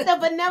 With the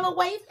vanilla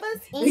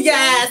wafers.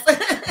 Yes.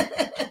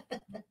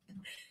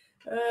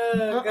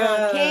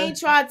 God. Kane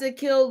tried to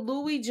kill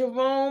Louis,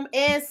 Jerome,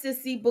 and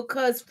Sissy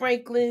because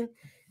Franklin.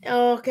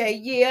 Okay,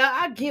 yeah,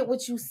 I get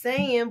what you're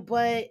saying,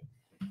 but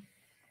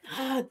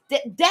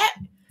that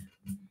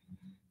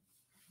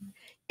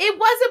it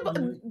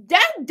wasn't.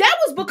 That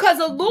was because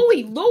of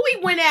Louis. Louis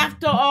went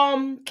after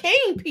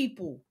Kane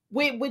people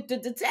with the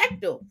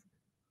detective.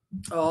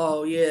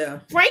 Oh yeah.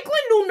 Franklin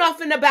knew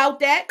nothing about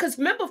that because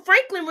remember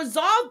Franklin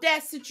resolved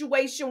that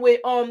situation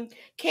with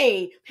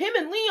Kane. Him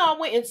and Leon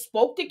went and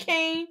spoke to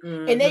Kane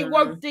and they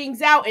worked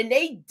things out and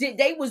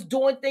they was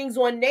doing things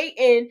on their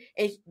end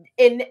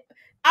and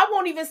I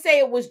won't even say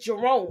it was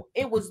Jerome.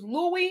 It was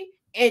Louis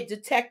and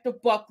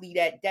Detective Buckley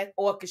that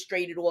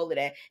orchestrated all of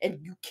that. And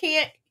you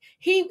can't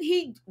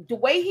he the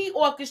way he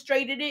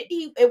orchestrated it,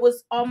 it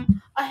was a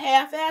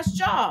half-ass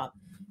job.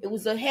 It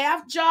was a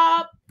half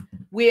job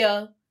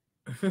where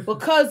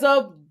because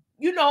of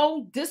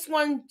this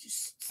one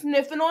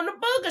sniffing on the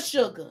booger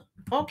sugar.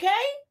 Okay?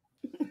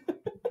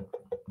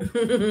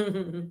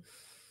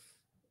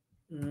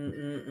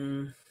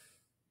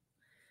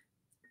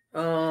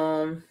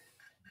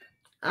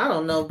 I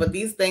don't know, but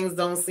these things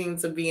don't seem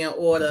to be in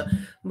order.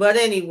 But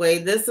anyway,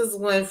 this is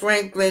when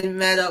Franklin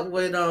met up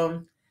with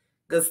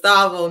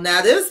Gustavo.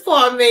 Now this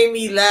part made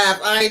me laugh.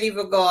 I ain't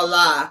even gonna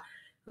lie.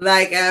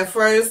 Like at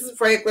first,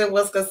 Franklin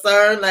was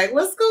concerned, like,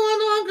 "What's going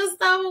on,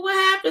 Gustavo? What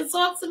happened?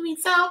 Talk to me,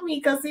 tell me,"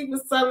 because he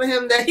was telling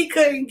him that he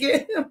couldn't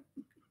get him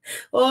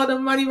all the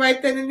money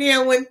right then and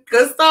there. When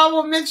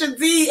Gustavo mentioned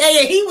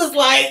DA, he was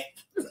like,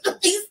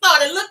 he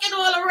started looking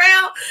all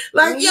around,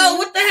 like, "Yo,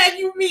 what the heck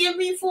you mean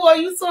me for?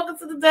 You talking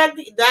to the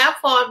daddy?" That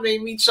part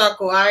made me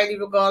chuckle. I ain't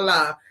even gonna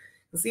lie.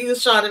 Because he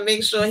was trying to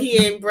make sure he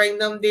ain't bring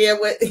them there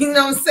with, you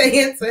know what I'm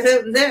saying, to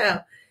him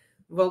now.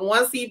 But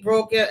once he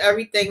broke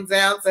everything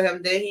down to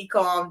him, then he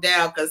calmed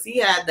down because he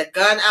had the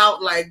gun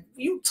out like,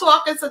 "You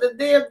talking to the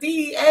damn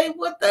DEA?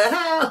 What the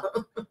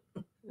hell?"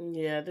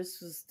 Yeah,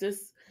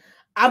 this.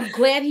 I'm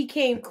glad he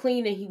came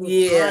clean and he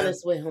was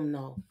honest with him,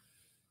 though.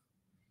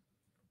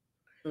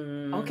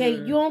 Mm-hmm. Okay,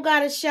 you don't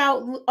gotta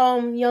shout,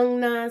 young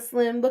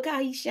non-slim. Look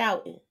how he's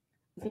shouting.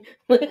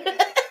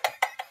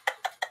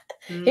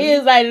 Mm-hmm. He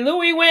was like,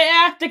 "Louis went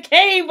after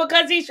Kane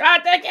because he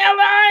tried to kill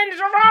her and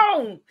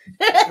Jerome."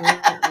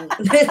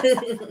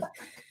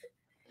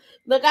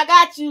 Look, I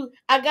got you,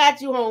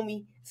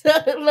 homie. So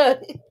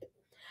look,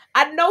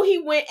 I know he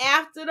went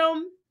after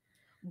them,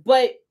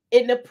 but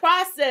in the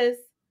process,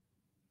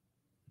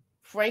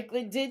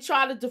 Franklin did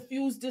try to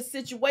defuse the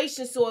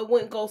situation so it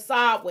wouldn't go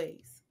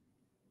sideways.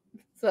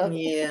 So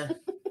yeah.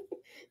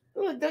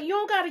 Look, you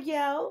don't gotta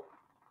yell.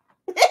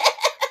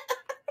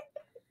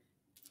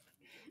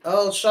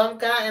 Oh,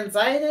 Trump got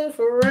indicted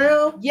for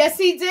real? Yes,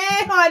 he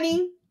did,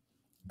 honey.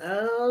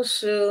 Oh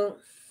shoot!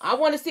 I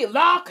want to see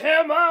lock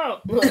him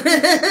up.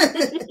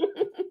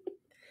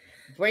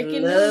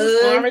 Breaking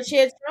news: Orange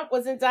Head Trump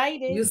was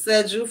indicted. You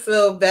said you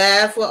feel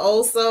bad for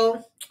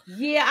Oso.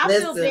 Yeah, I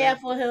feel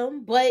bad for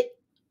him, but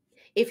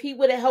if he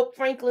would have helped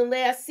Franklin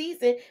last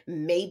season,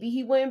 maybe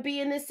he wouldn't be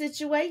in this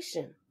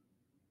situation.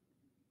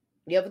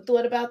 You ever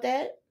thought about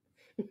that?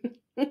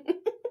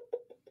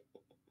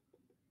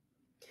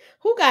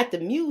 Who got the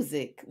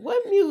music?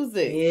 What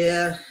music?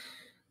 Yeah.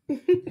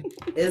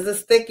 It's a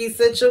sticky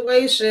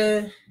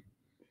situation.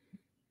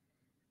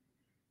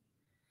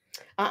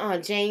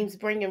 James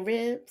bringing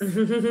ribs.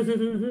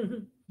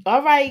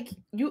 All right,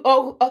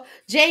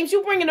 James,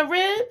 you bringing the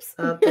ribs?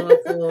 I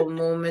thought for a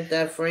moment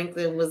that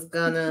Franklin was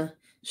gonna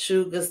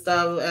shoot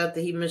Gustavo after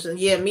he mentioned.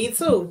 Yeah, me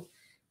too.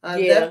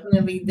 I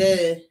definitely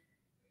did.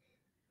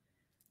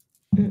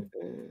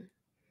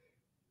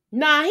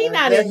 Nah, he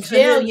not in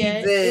jail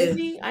yet, is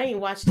he? I ain't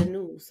watched the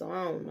news, so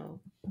I don't know.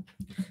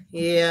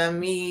 Yeah,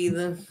 me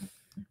either.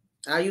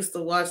 I used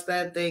to watch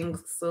that thing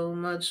so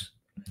much.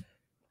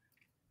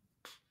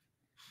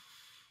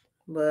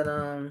 But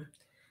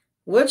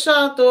what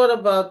y'all thought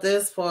about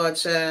this part,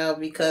 child?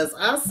 Because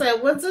I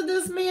said, what did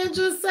this man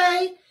just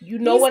say? You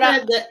know what I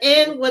said the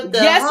end with the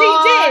yes, he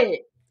did.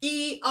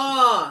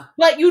 ER.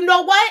 But you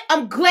know what?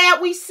 I'm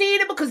glad we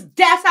seen it because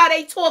that's how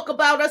they talk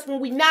about us when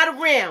we not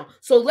around.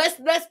 So let's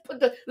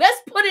put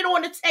it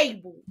on the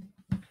table.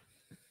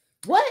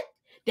 What?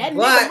 That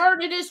nigga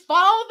murdered his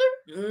father?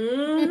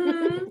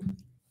 Mm-hmm.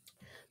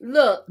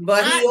 Look.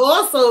 But he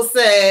also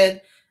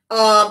said,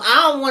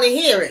 I don't want to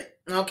hear it.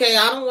 Okay,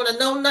 I don't want to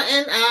know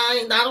nothing.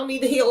 I don't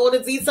need to hear all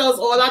the details.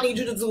 All I need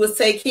you to do is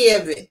take care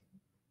of it.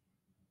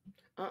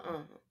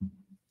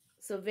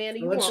 Savannah,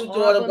 you want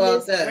thought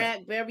about that?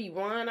 Blackberry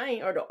wine? I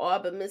ain't heard of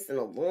Arbor Mist in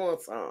a long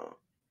time.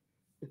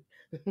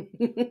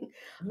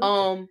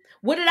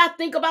 What did I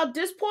think about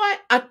this part?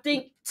 I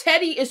think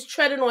Teddy is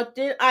treading on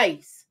thin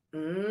ice.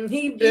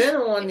 He been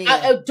on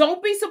there.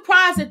 Don't be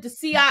surprised if the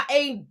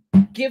CIA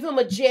give him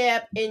a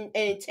jab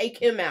and take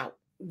him out.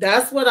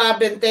 That's what I've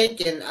been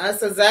thinking.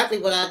 That's exactly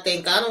what I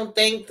think. I don't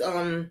think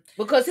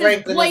because his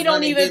Franklin boy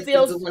don't even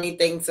feel do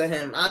anything to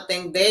him. I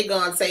think they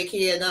gonna take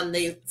care of them.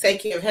 They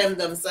take care of him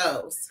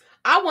themselves.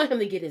 I want him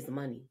to get his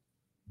money.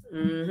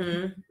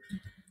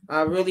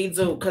 I really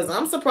do, because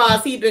I'm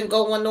surprised he been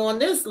going on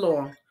this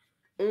long.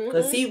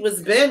 Because he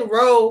was been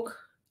rogue,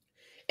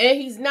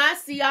 and he's not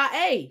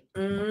CIA.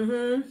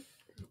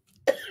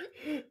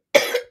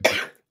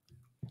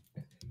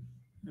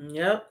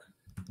 Yep.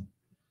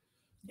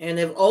 And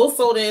if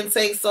Oso didn't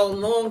take so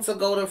long to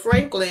go to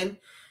Franklin,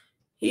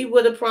 he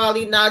would have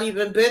probably not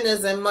even been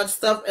as in much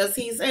stuff as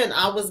he's in.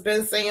 I was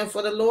been saying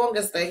for the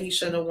longest that he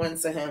should have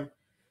went to him.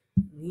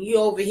 He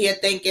over here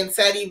thinking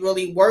Teddy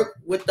really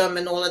worked with them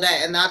and all of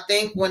that. And I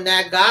think when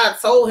that guy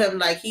told him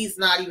like he's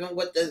not even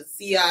with the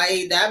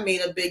CIA, that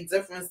made a big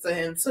difference to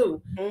him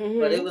too.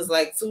 But it was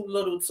like too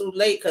little too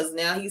late because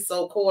now he's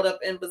so caught up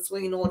in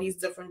between all these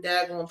different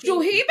daggone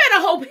people. Dude, he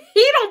better hope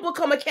he don't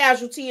become a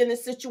casualty in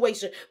this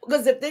situation.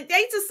 Because if they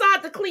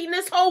decide to clean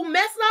this whole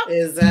mess up.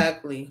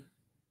 Exactly.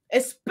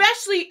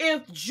 Especially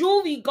if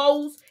Julie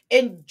goes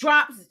and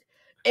drops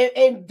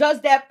and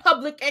does that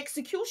public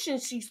execution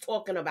she's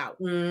talking about.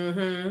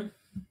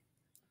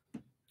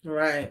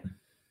 Right.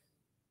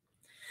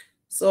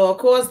 So, of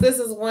course, this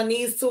is when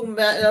these two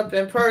met up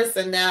in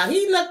person. Now,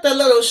 he looked a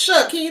little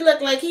shook. He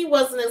looked like he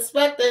wasn't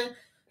expecting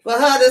for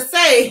her to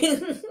say.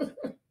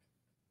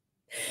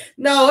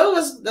 No,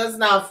 that's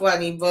not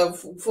funny. But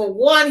for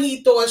one,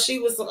 he thought she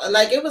was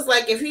like, it was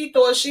like if he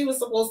thought she was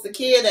supposed to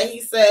care that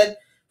he said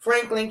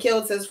Franklin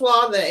killed his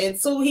father. And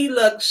two, he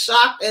looked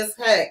shocked as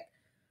heck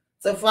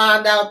to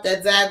find out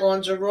that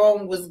daggone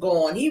Jerome was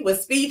gone. He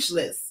was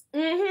speechless.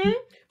 Mm-hmm.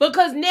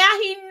 Because now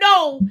he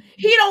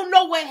don't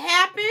know what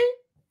happened.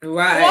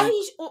 Right.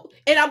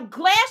 And I'm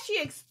glad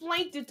she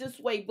explained it this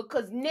way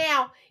because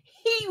now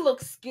he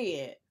looks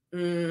scared.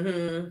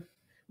 Mm-hmm.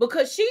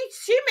 Because she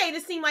made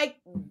it seem like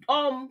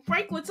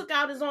Franklin took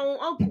out his own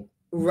uncle.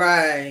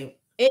 Right.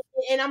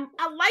 And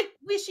I like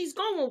where she's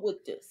going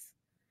with this.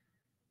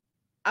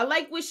 I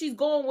like where she's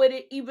going with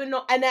it, even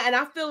though and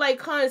I feel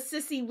like her and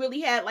Sissy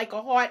really had like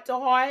a heart to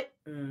heart.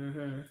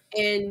 Mm-hmm.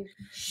 And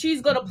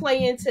she's gonna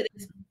play into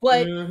this,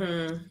 but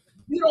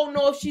you don't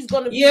know if she's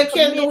gonna be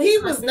Kendall, he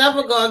was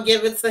never gonna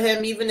give it to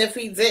him, even if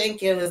he didn't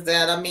kill his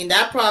dad. I mean,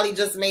 that probably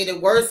just made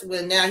it worse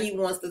when now he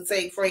wants to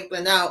take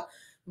Franklin out.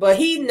 But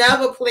he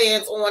never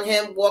plans on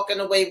him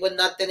walking away with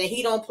nothing, and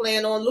he don't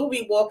plan on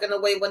Louie walking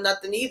away with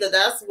nothing either.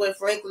 That's what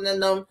Franklin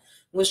and them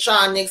was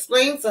trying to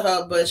explain to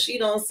her, but she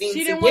don't seem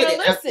to get it.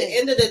 Listen. At the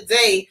end of the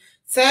day,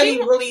 Teddy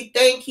really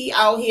think he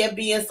out here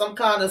being some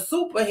kind of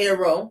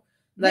superhero.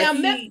 Like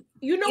now,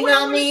 you know what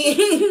I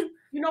mean?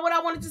 You know what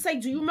I wanted to say?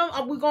 Do you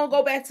remember? We're going to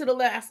go back to the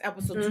last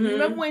episode. Do you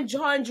remember when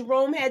John and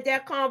Jerome had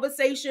that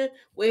conversation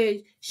where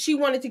she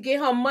wanted to get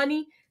her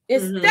money?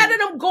 Instead of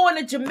them going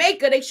to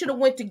Jamaica, they should have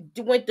went to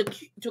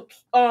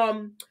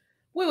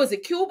where was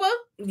it, Cuba?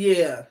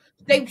 Yeah.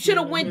 They should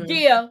have went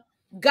there,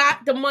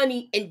 got the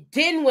money, and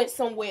then went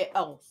somewhere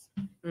else.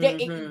 They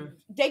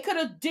could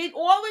have did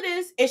all of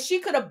this, and she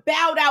could have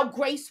bowed out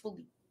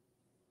gracefully.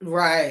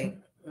 Right.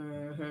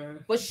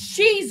 But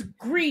she's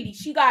greedy.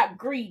 She got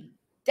greedy.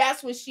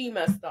 That's when she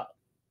messed up.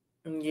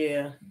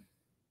 Yeah.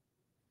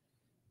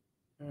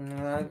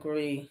 I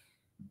agree.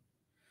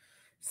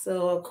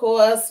 So, of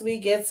course, we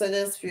get to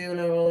this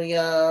funeral,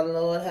 y'all.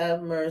 Lord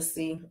have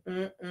mercy.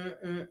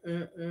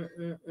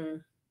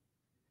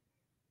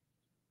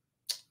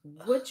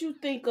 What you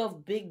think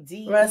of Big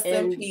D? Rest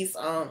in peace,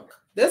 Unc.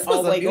 This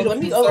was a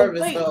beautiful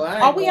service, though.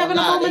 Are we having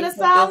a moment of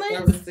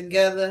silence?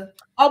 Together.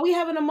 Are we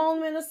having a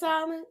moment of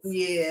silence?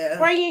 Yeah.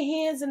 Pray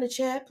your hands in the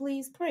chat,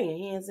 please. Pray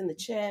your hands in the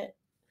chat.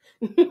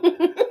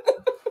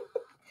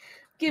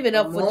 Give it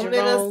up for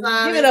Jerome.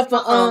 Give it up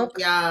for Unc.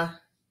 Yeah.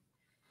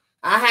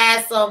 I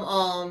had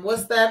some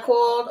what's that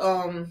called?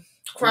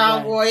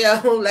 Crown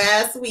Royal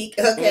last week.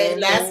 Okay,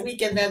 last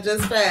weekend that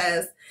just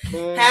passed.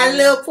 Had a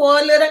little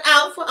poor little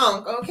out for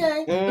Unc,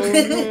 okay?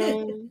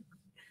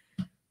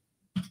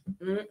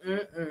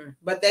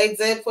 But they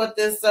did put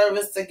this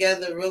service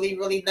together really,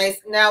 really nice.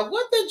 Now,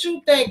 what did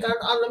you think?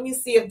 Let me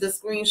see if the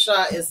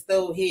screenshot is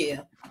still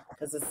here.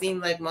 Because it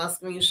seemed like my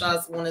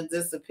screenshots want to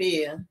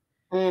disappear.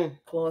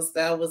 Of course,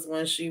 that was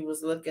when she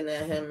was looking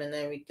at him and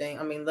everything.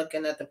 I mean,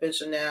 looking at the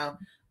picture now.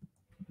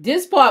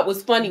 This part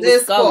was funny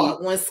with Scully.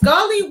 Part, when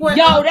Scully went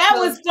that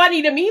was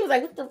funny to me. He was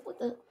like, what the?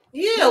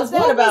 Yeah, what was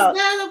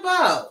that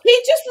about?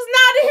 He just was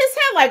nodding his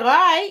head like, all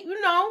right,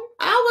 you know.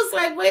 I was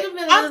like, wait a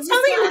minute. I'm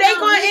telling you, they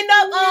gonna end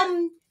up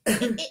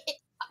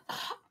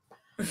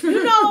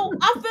you know,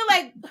 I feel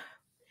like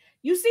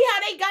you see how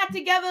they got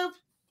together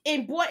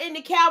and brought in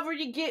the cavalry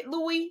to get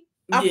Louis?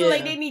 I feel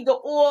like they need to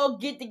all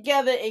get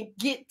together and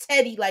get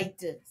Teddy like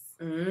this.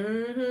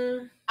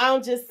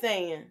 I'm just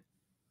saying.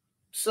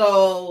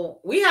 So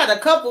we had a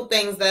couple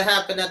things that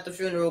happened at the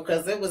funeral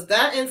because it was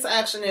that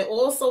interaction. It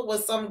also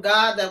was some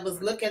guy that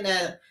was looking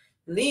at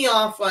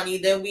Leon funny.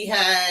 Then we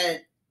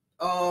had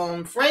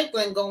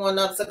Franklin going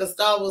up to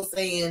Gustavo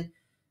saying,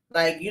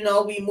 like, you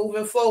know, we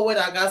moving forward.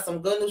 I got some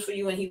good news for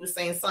you. And he was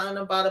saying something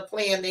about a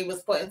plan they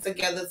was putting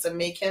together to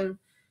make him,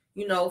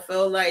 you know,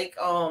 feel like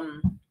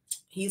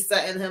he's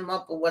setting him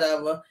up or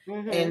whatever.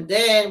 And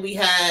then we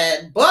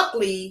had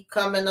Buckley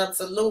coming up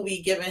to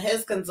Louis giving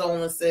his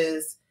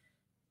condolences.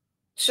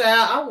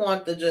 Child, I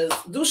want to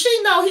just... Do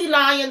she know he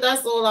lying?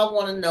 That's all I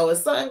want to know.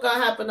 Is something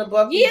gonna happen to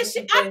Bucky? Yeah,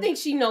 I think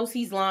she knows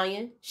he's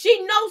lying.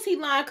 She knows he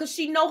lying because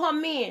she know her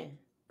man.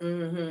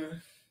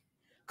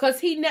 Because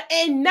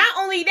and not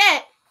only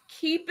that,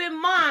 keep in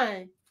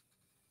mind,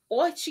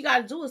 all she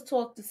got to do is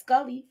talk to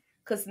Scully.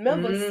 Because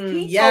remember, he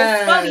told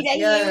Scully that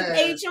he ain't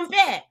paid him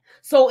back.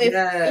 So if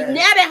now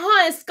that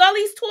her and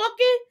Scully's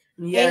talking,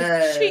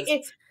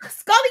 and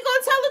Scully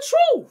gonna tell the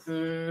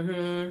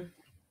truth.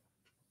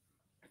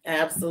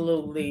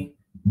 Absolutely.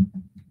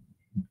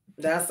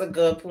 That's a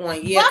good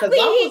point. Yeah, because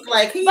I was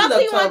like, he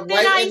looked her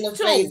right in the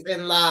face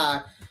and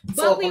lied.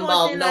 Talking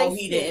about, no,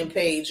 he didn't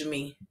page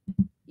me.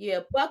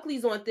 Yeah,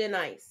 Buckley's on thin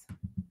ice.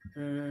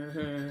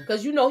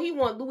 Because, you know, he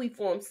want Louis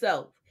for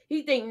himself.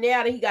 He think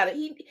now that he got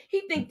he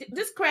think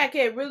this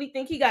crackhead really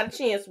think he got a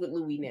chance with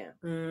Louis now.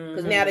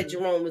 Because now that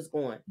Jerome is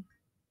gone.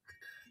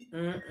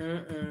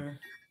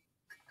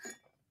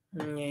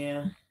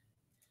 Yeah.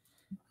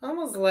 I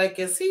was like,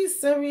 is he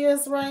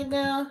serious right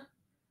now?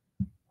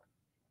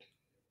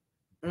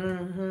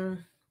 Mm-hmm.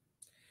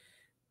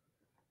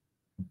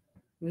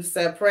 You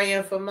said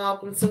praying for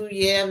Malcolm too.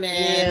 Yeah,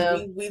 man.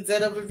 Yeah. We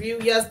did a review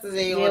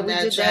yesterday Yeah, on we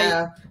that did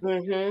child. that.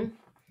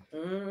 Mm-hmm.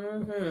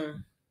 Mm-hmm.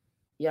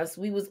 Yes,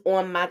 we was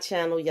on my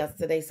channel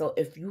yesterday. So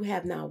if you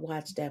have not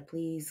watched that,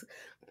 please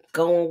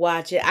go and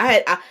watch it.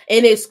 And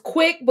it's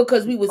quick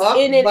because we was Buck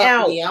in and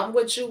out. Buckley, I'm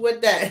with you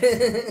with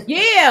that.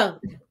 Yeah,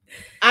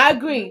 I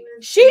agree.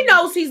 She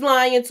knows he's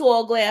lying to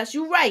all glass.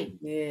 You're right.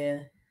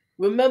 Yeah.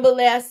 Remember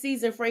last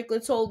season,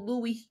 Franklin told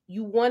Louis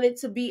you wanted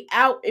to be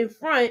out in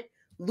front.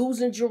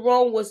 Losing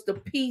Jerome was the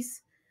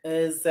piece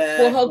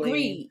Exactly. for her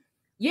greed.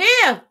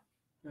 Yeah.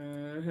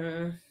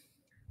 Mm-hmm.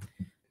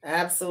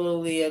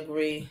 Absolutely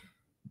agree.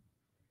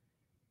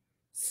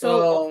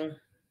 So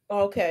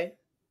okay.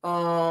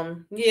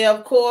 Yeah,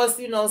 of course,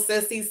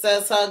 Sissy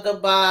says her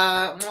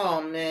goodbye.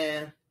 Oh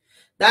man.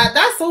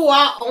 That's who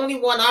only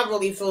one I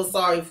really feel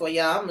sorry for,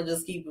 y'all. I'm gonna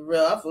just keep it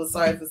real. I feel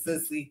sorry for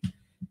Sissy.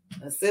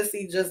 And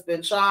Sissy just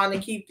been trying to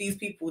keep these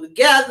people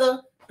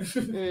together.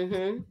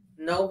 Mm-hmm.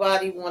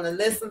 Nobody want to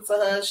listen to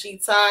her. She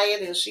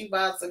tired and she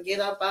about to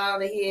get up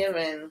out of here,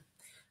 and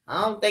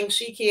I don't think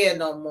she care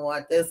no more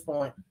at this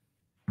point.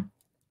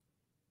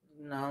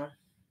 No.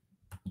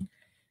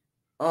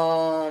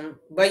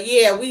 But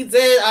yeah, we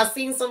did. I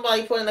seen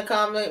somebody put in the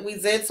comment. We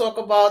did talk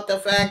about the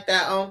fact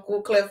that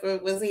Uncle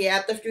Clifford was here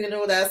at the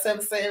funeral. That's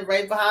him sitting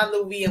right behind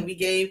Louis,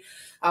 and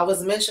I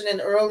was mentioning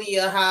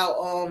earlier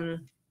how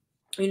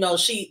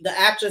the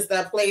actress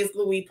that plays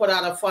Louis put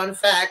out a fun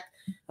fact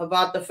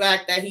about the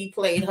fact that he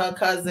played her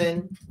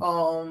cousin.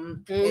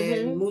 And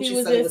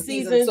Moochie said it was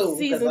season 2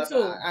 because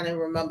I didn't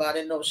remember. I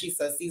didn't know she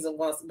said season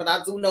 1, but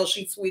I do know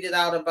she tweeted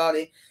out about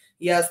it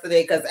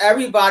yesterday because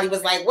everybody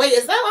was like, "Wait,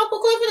 is that Uncle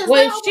Clifford?"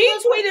 When she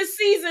tweeted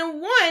season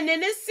 1,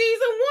 and it's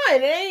season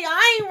 1,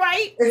 I ain't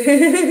right.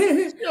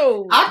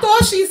 So, I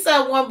thought she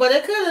said 1, but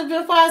it could have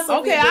been possibly.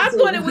 Okay, I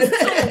thought it was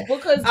 2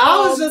 because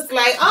I was just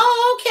like,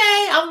 "Oh,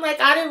 okay." I'm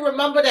like, I didn't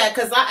remember that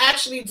because I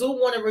actually do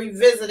want to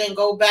revisit and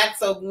go back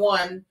to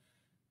 1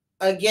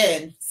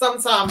 again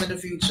sometime in the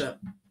future.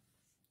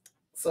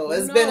 So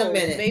it's been a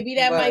minute. Maybe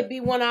that might be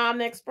one of our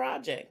next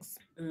projects.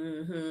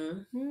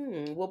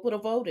 We'll put a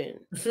vote in.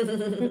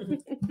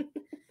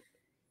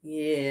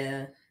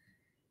 Yeah.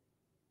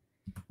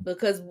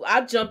 Because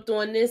I jumped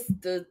on this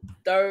the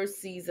 3rd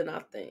season,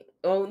 I think.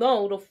 Oh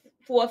no, the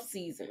 4th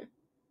season.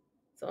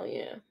 So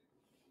yeah.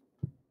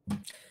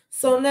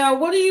 So now,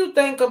 what do you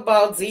think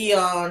about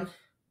Dion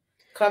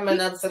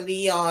coming up to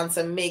Leon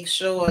to make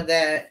sure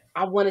that?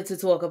 I wanted to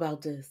talk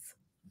about this.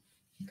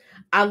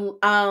 He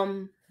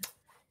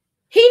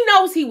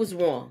knows he was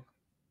wrong.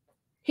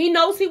 He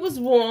knows he was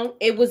wrong.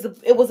 It was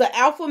an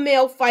alpha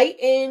male fight,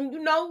 and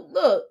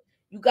look,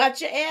 you got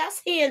your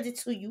ass handed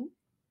to you.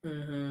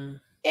 Mm-hmm.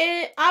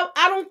 And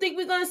I don't think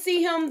we're gonna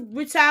see him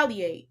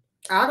retaliate.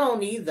 I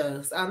don't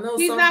either. I know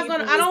he's not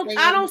gonna. I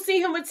don't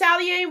see him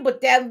retaliating. But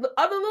that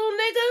other little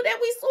nigga that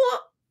we saw,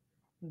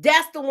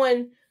 that's the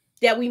one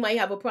that we might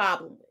have a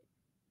problem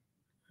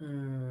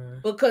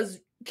with. Because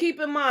keep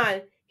in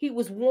mind, he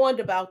was warned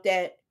about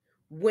that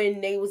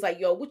when they was like,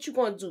 "Yo, what you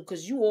gonna do?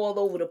 Because you all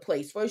over the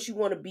place. First, you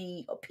want to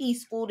be a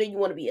peaceful, then you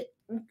want to be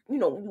you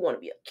want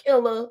to be a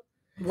killer."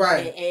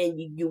 Right. And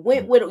you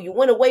went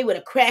away with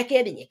a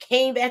crackhead and you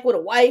came back with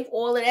a wife,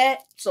 all of that.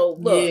 So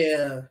look,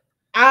 yeah,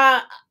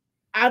 I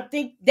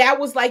think that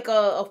was like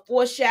a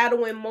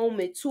foreshadowing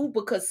moment too,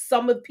 because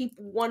some of the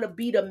people want to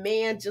be the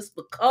man just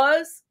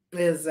because.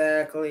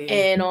 Exactly.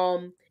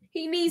 And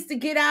he needs to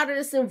get out of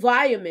this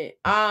environment.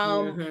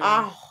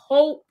 I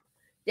hope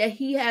that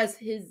he has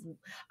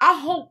I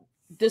hope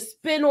the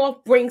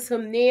spinoff brings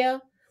him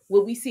there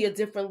where we see a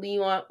different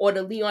Leon, or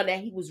the Leon that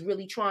he was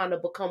really trying to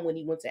become when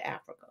he went to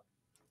Africa.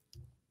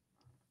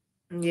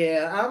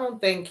 Yeah, I don't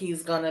think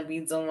he's gonna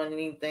be doing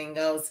anything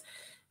else.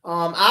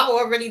 I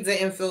already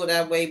didn't feel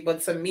that way,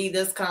 but to me,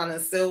 this kind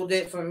of sealed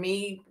it for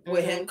me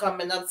with him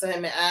coming up to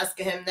him and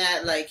asking him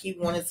that, like he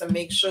wanted to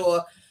make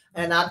sure.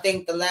 And I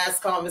think the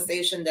last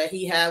conversation that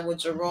he had with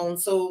Jerome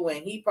too,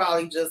 and he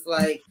probably just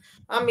like,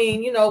 I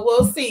mean,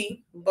 we'll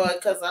see, but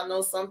because I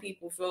know some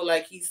people feel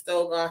like he's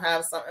still gonna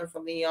have something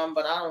for Leon,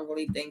 but I don't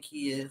really think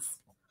he is.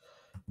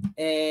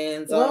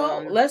 And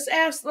let's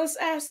ask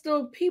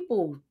the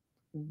people,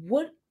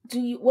 what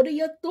are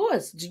your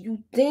thoughts? Do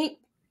you think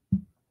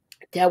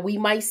that we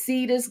might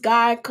see this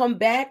guy come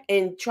back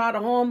and try to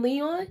harm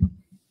Leon?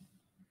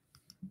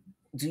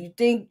 Do you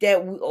think that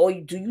or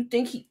do you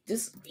think he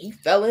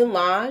fell in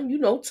line,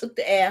 took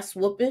the ass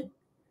whooping,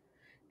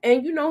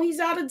 and he's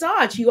out of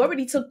Dodge? He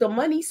already took the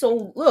money,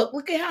 so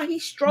look at how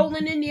he's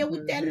strolling in there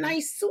with that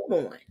nice suit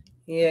on.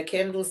 Yeah,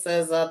 Kendall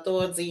says I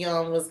thought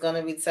Dion was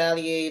gonna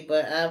retaliate,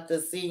 but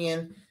after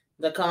seeing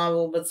the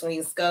convo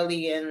between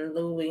Scully and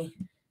Louis,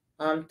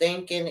 I'm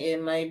thinking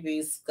it might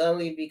be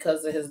Scully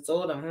because of his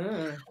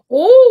daughter.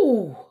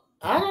 Ooh.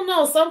 I don't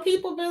know. Some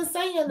people been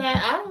saying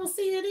that. I don't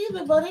see it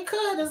either, but it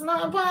could. It's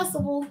not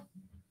impossible.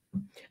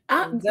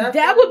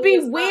 That would be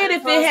weird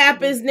if it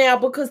happens now,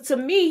 because to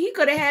me, he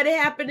could have had it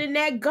happen in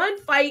that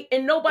gunfight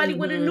and nobody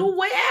would have knew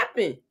what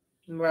happened.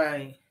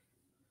 Right.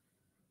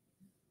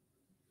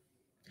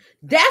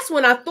 That's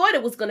when I thought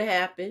it was going to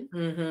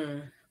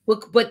happen.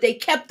 But they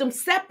kept them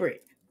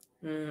separate.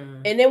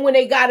 And then when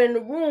they got in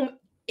the room,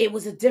 it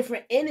was a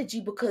different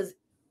energy because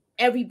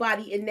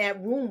everybody in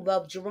that room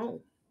loved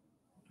Jerome.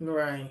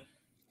 Right.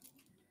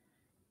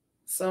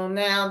 So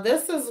now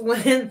this is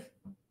when,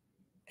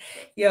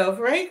 yo,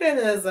 Franklin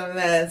is a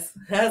mess.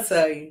 I'll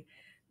tell you.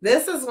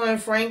 This is when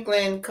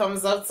Franklin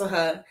comes up to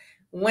her.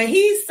 What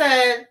he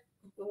said,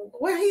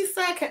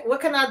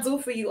 what can I do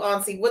for you,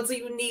 Auntie? What do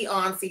you need,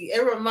 Auntie?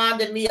 It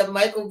reminded me of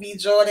Michael B.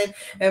 Jordan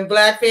and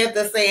Black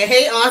Panther saying,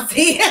 hey,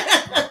 Auntie.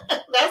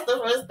 That's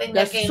the first thing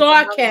that came to my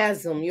mind.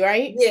 Sarcasm,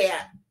 right?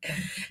 Yeah.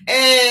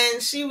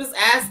 And she was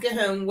asking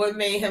him what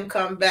made him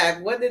come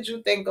back. What did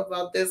you think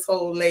about this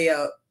whole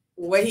layup?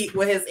 What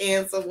his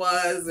answer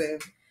was,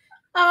 and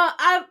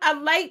I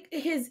like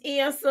his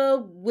answer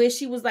where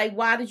she was like,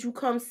 "Why did you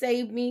come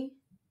save me?"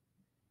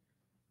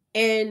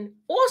 And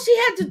all she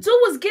had to do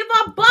was give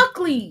up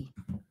Buckley.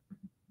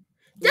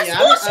 That's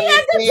all she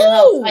had to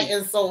do.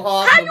 Fighting so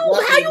hard for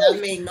Buckley, that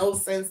made no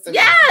sense to me.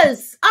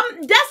 Yes,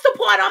 that's the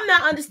part I'm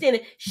not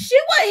understanding.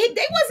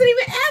 They wasn't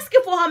even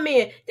asking for her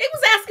man. They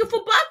was asking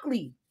for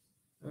Buckley.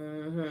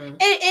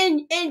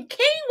 And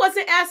King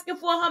wasn't asking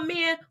for her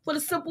man for the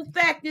simple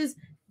fact is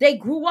they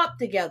grew up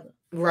together.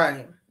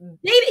 Right.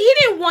 He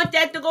didn't want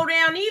that to go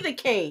down either,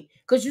 King.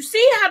 Because you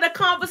see how the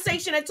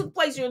conversation that took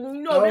place, this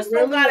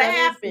don't gotta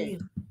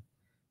happen.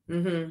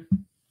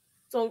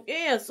 So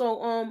yeah,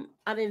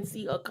 I didn't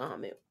see her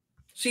comment.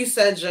 She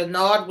said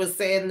Jannard was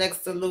sitting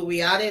next to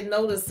Louis. I didn't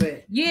notice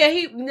it. Yeah,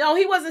 he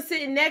wasn't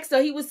sitting next to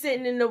her. He was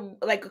sitting in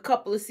a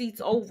couple of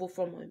seats over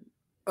from him.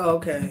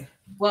 Okay.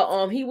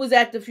 Well, he was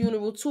at the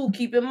funeral too.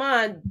 Keep in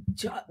mind,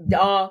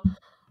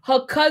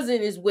 her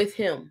cousin is with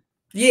him.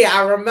 Yeah,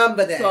 I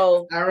remember that.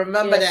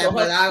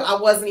 But I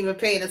wasn't even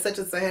paying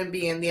attention to him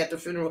being there at the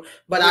funeral.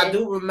 But I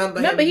do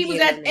remember him he was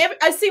at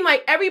I seem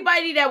like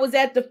everybody that was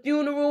at the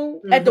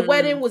funeral, at the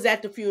wedding, was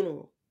at the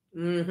funeral.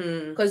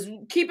 Because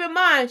keep in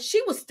mind,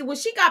 when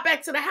she got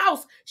back to the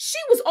house, she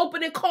was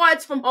opening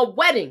cards from her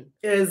wedding.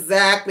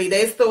 Exactly.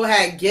 They still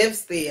had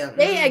gifts there.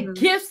 They had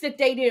gifts that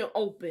they didn't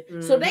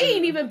open. So they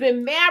ain't even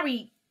been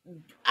married.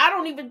 I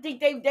don't even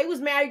think they was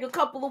married a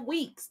couple of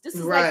weeks. This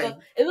is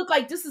it looked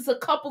like this is a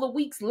couple of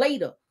weeks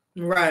later.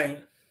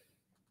 Right.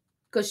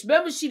 Because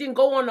remember, she didn't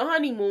go on the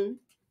honeymoon.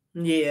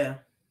 Yeah.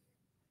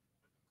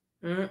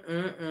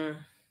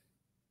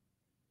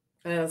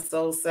 That's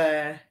so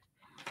sad.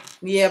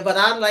 Yeah, but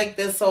I like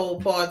this whole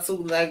part too.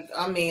 Like,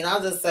 I mean, I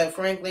just said,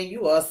 Franklin,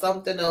 you are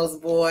something else,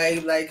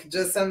 boy. Like,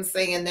 just him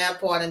saying that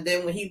part. And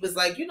then when he was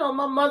like,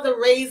 my mother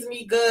raised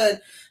me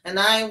good and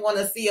I didn't want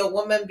to see a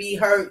woman be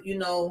hurt,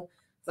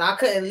 so I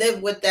couldn't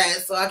live with that.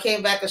 So I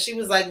came back and she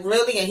was like,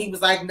 really? And he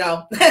was like,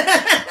 no.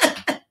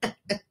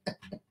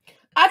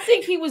 I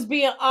think he was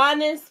being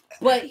honest,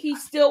 but he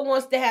still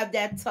wants to have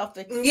that tough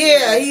experience.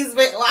 Yeah,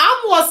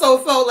 I more so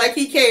felt like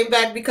he came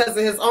back because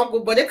of his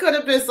uncle, but it could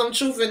have been some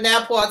truth in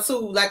that part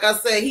too. Like I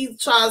said, he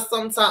tries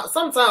sometimes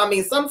some of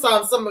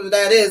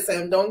that is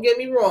him. Don't get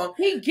me wrong.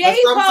 He gave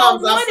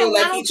sometimes her I feel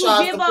like he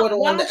tries to put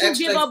on the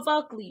extra. Give up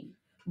Buckley?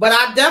 But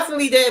I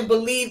definitely didn't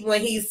believe when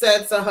he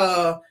said to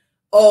her,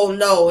 "Oh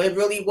no, it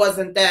really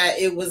wasn't that.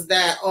 It was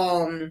that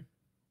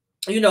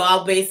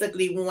I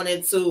basically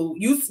wanted to,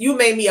 you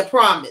made me a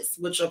promise,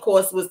 which of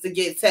course was to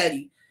get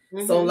Teddy.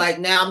 So like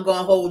now I'm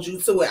gonna hold you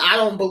to it." I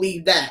don't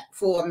believe that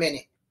for a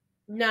minute.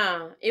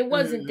 Nah, it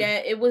wasn't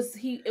that. It was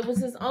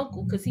his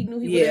uncle, because he knew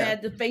he would have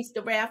had to face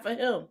the wrath of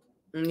him.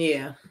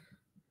 Yeah.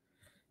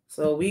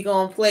 So we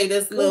gonna play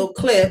this little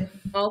clip.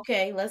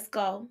 Okay, let's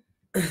go.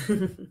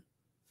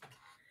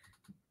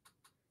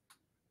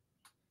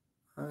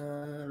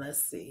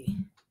 Let's see.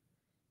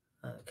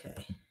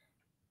 Okay.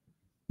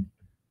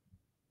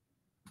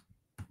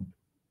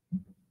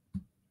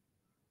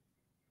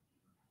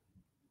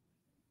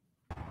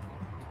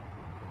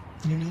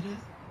 You need it?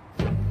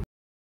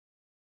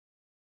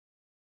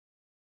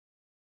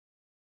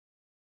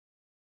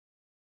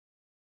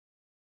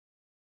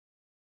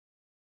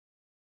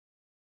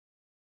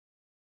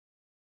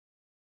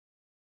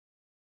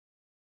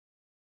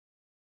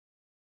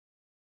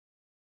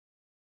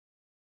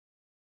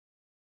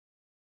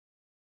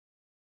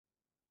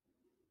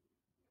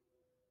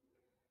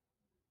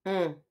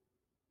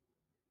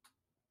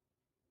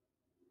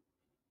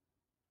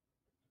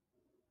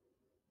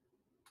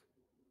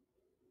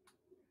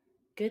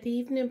 Good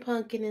evening,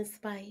 Pumpkin and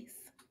Spice.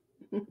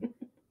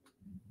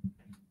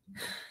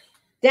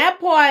 That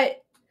part,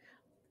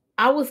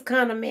 I was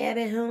kind of mad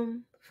at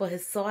him for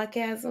his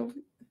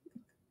sarcasm.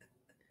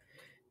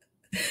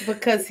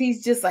 Because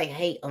he's just like,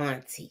 "Hey,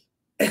 Auntie."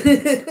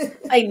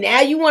 Like,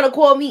 now you want to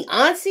call me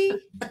Auntie?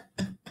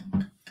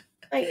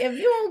 Like, if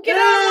you don't get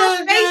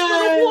out of my face,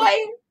 little boy,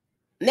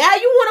 now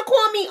you want to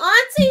call me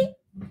Auntie?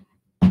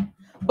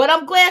 But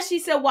I'm glad she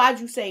said,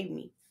 "Why'd you save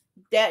me?"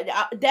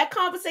 That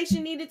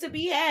conversation needed to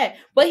be had.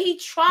 But he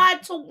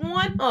tried to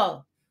warn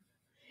her.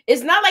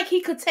 It's not like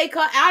he could take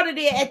her out of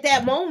there at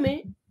that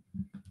moment.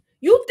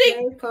 You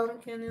think?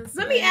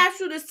 Let me ask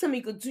you this,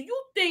 Tamika. Do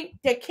you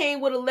think that Kane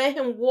would have let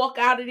him walk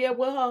out of there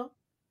with her?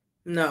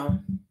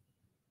 No.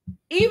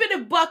 Even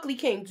if Buckley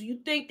came, do you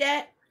think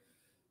that?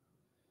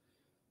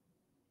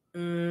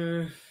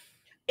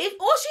 If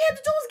all she had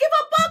to do was give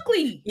up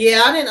Buckley.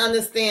 Yeah, I didn't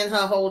understand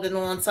her holding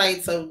on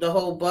tight to the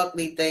whole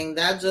Buckley thing.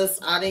 I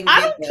didn't I get don't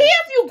that. care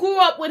if you grew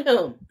up with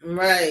him.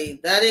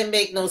 Right. That didn't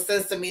make no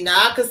sense to me.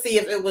 Now, I could see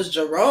if it was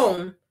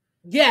Jerome.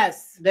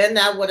 Yes. Then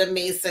that would have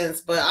made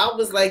sense. But I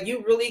was like,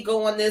 you really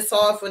going this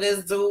hard for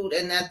this dude?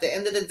 And at the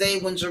end of the day,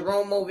 when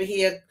Jerome over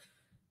here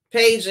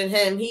paging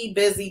him, he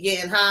busy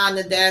getting high on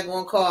the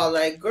daggone car.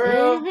 Like,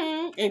 girl.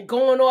 Mm-hmm. And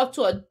going off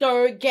to a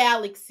third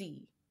galaxy.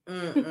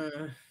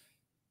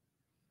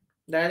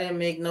 That didn't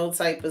make no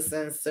type of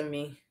sense to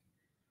me.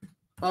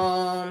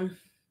 Moochie,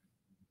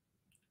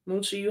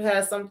 you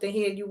had something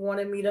here you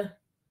wanted me to...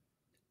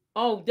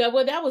 Oh, that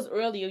was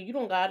earlier. You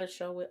don't gotta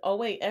show it. Oh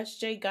wait,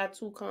 SJ got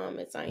 2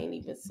 comments. I ain't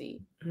even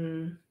see.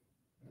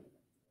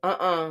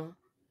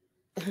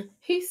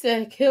 He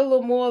said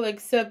kill them all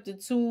except the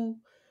 2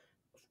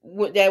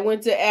 that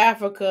went to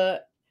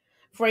Africa.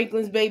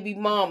 Franklin's baby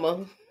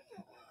mama.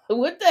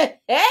 What the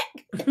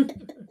heck?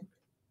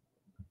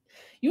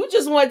 You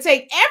just want to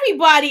take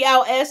everybody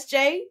out,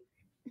 SJ.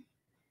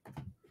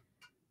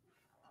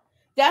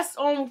 That's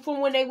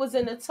from when they was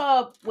in the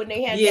tub when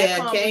they had that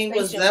conversation. Kane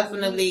was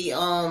definitely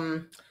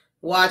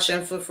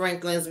watching for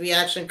Franklin's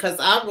reaction, because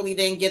I really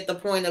didn't get the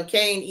point of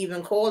Kane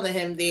even calling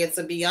him there,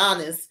 to be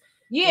honest.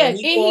 Yeah, when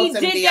he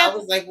did there, that. I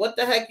was like, what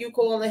the heck you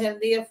calling him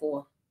there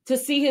for? To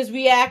see his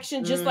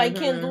reaction, just like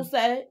Kendall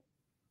said.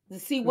 To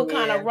see what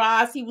kind of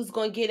rise he was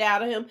going to get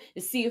out of him,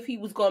 to see if he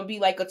was going to be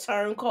like a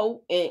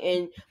turncoat,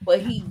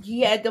 but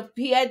he had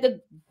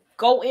to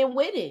go in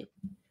with it.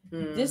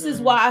 This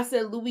is why I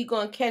said Louis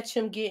gonna catch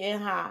him getting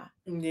high.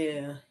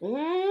 Yeah.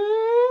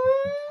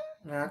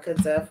 I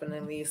could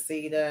definitely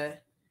see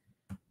that.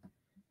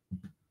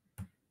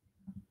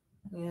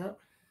 Yep.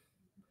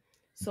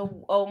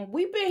 So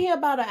we've been here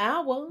about an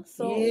hour.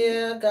 So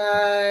yeah,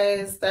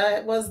 guys,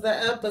 that was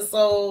the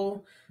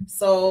episode.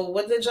 So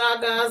what did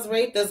y'all guys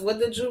rate this? What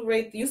did you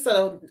rate? You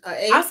said an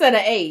 8? I said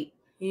an 8.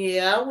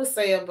 Yeah, I would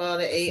say about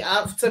an 8.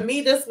 To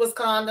me, this was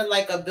kind of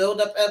like a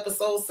build-up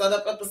episode,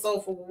 setup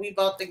episode for what we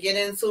about to get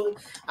into.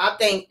 I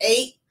think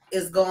 8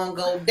 is going to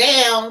go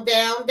down,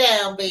 down,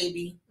 down,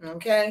 baby.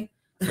 Okay?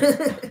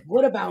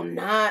 What about 9?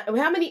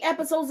 How many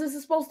episodes is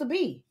it supposed to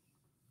be?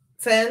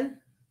 10.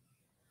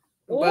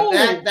 Ooh.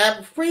 But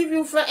that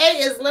preview for 8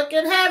 is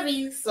looking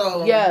heavy.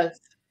 So, yes.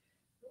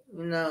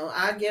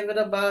 I give it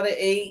about an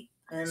 8.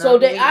 And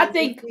so I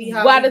think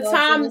by the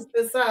time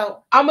this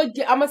out. I'm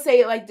gonna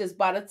say it like this: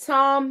 by the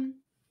time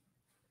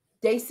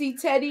they see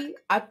Teddy,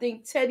 I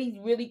think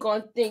Teddy really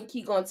gonna think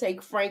he gonna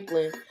take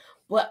Franklin,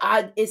 but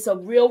it's a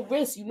real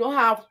risk. You know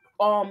how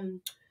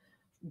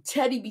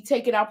Teddy be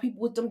taking out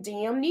people with them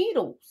damn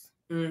needles.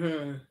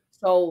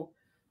 So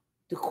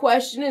the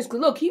question is,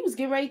 look, he was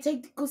getting ready to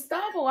take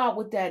Gustavo out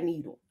with that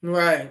needle,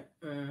 right?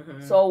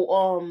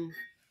 So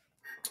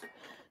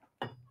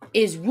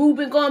is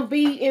Ruben gonna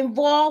be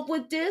involved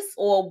with this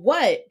or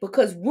what?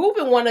 Because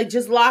Ruben want to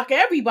just lock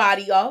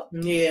everybody up.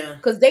 Yeah.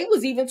 Because they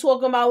was even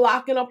talking about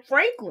locking up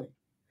Franklin.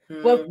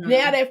 But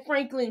now that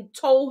Franklin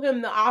told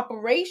him the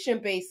operation,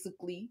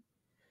 basically,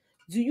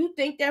 do you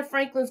think that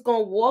Franklin's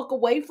gonna walk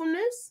away from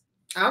this?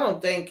 I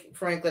don't think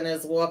Franklin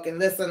is walking.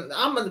 Listen,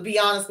 I'm going to be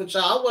honest with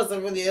y'all. I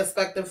wasn't really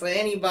expecting for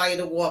anybody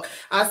to walk.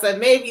 I said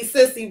maybe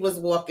Sissy was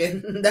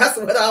walking. That's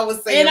what I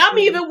was saying. And I'm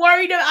even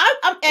worried.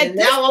 I'm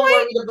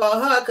worried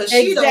about her because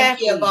she don't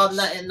care about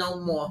nothing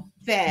no more.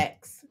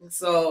 Facts.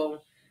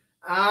 So,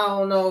 I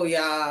don't know,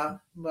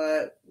 y'all.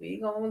 But we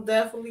going to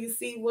definitely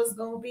see what's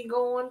going to be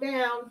going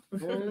down.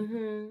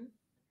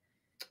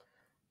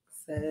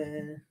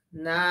 So,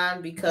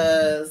 9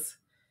 because...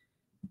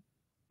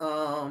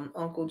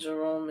 Uncle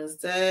Jerome is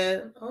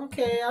dead.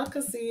 Okay, I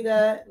can see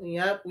that.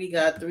 Yep, we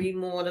got 3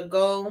 more to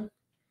go.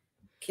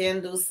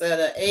 Kendall said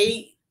an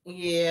 8.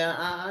 Yeah,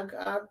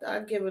 I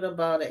give it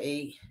about an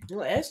 8.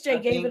 Well,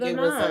 SJ gave it a 9.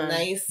 It was a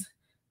nice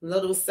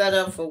little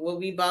setup for what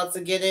we about to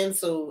get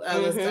into.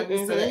 Ellis said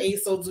an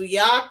 8. So do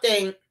y'all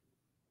think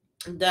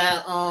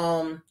that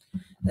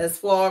as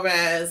far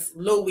as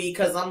Louis,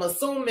 because I'm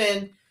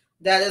assuming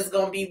that it's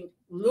gonna be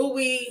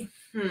Louis.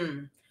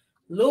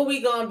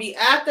 Louis gonna be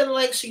acting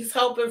like she's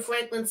helping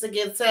Franklin to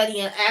get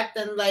Teddy and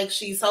acting like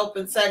she's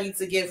helping Teddy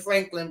to get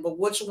Franklin. But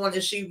which one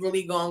is she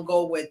really gonna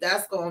go with?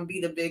 That's gonna be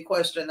the big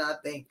question, I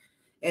think.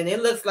 And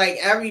it looks like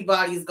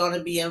everybody's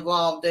gonna be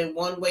involved in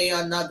one way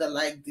or another,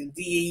 like the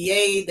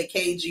DEA, the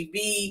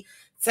KGB,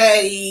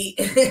 Teddy.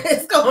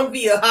 It's gonna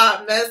be a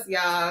hot mess,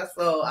 y'all.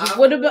 So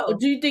what about?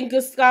 Do you think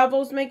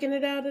Gustavo's making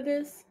it out of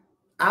this?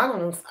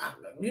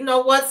 You know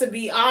what? To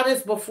be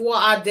honest, before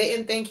I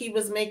didn't think he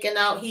was making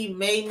out. He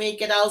may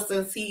make it out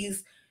since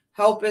he's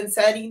helping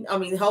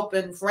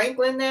helping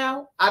Franklin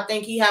now. I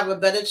think he have a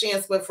better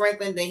chance with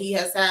Franklin than he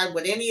has had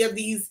with any of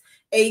these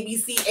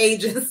ABC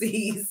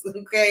agencies.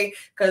 Okay,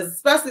 because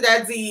especially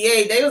that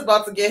DEA, they was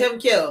about to get him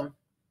killed,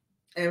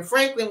 and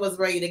Franklin was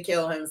ready to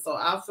kill him. So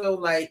I feel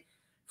like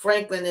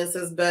Franklin is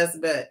his best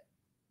bet.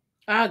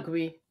 I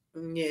agree.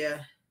 Yeah.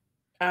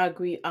 I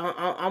agree.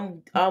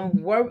 I'm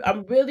worried.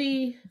 I'm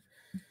really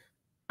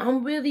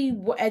I'm really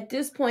at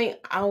this point.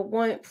 I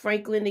want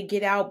Franklin to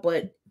get out,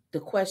 but the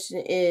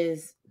question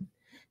is,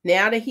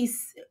 now that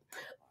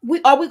we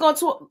going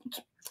to?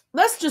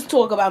 Let's just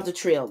talk about the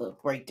trailer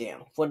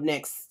breakdown for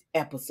next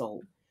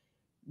episode.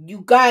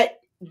 You got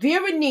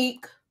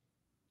Veronique.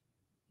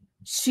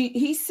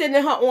 He's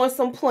sending her on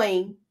some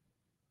plane.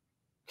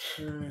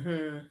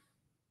 Mm-hmm.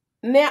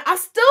 Now I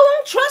still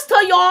don't trust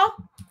her, y'all.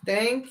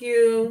 Thank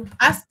you.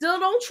 I still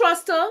don't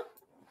trust her.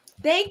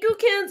 Thank you,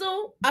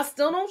 Kendall. I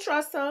still don't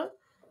trust her.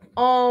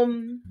 I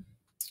don't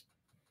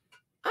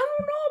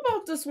know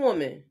about this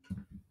woman.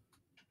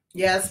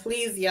 Yes,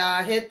 please,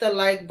 y'all. Hit the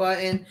like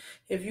button.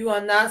 If you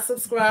are not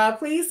subscribed,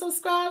 please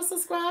subscribe.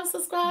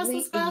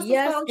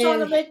 Yes, I'm trying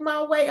to make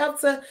my way up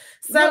to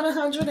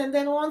 700 and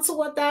then on to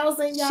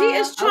 1,000, y'all. She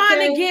is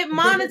trying to get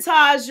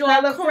monetized, y'all.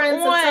 Tell a friend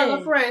to tell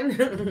a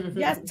friend.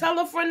 Yes, tell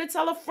a friend to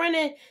tell a friend,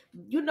 and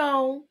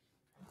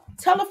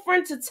tell a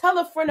friend to tell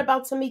a friend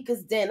about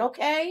TAMEIKA'S Den,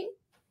 okay?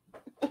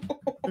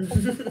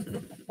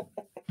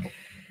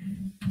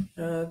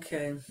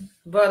 Okay.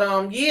 But I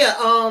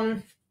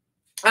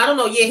don't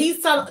know.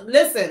 Yeah,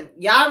 listen,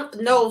 y'all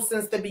know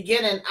since the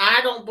beginning,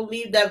 I don't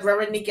believe that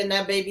Veronique and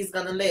that baby's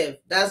gonna live.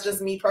 That's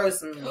just me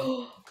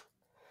personally.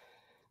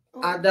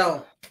 I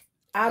don't.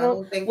 I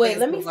don't think. Wait,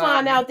 let me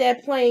find out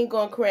that plane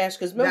gonna crash,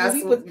 because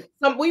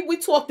remember we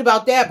talked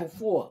about that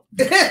before.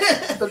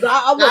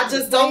 I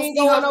just don't see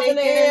her making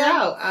it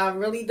out. I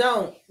really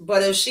don't.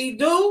 But if she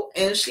do,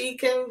 and she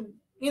can,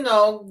 get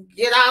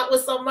out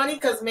with some money,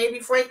 because maybe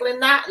Franklin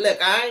not. Look,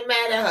 I ain't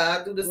mad at her.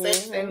 I do the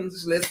same thing.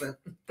 Just listen.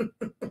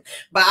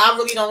 But I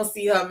really don't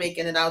see her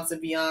making it out, to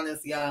be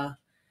honest, y'all.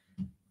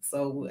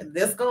 So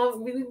it's gonna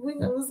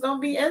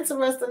be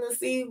interesting to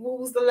see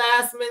who's the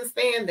last man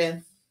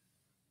standing.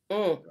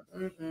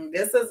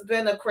 This has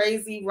been a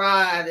crazy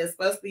ride,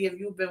 especially if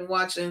you've been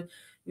watching,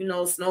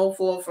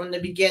 Snowfall from the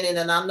beginning.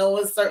 And I know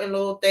it's certain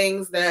little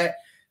things that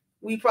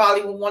we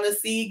probably would want to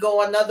see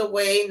go another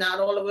way. Not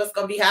all of us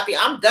gonna be happy.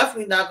 I'm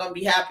definitely not gonna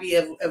be happy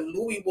if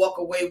Louis walk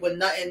away with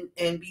nothing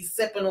and be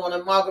sipping on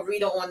a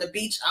margarita on the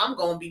beach. I'm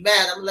gonna be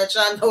mad. I'm gonna let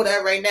y'all know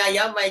that right now.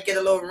 Y'all might get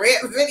a little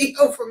rant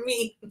video from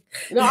me.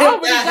 No, I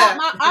already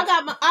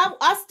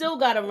I still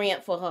got a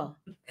rant for her.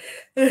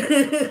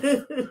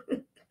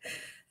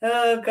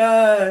 Oh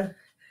God.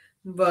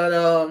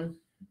 But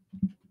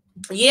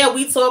yeah,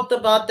 we talked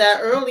about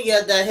that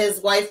earlier, that his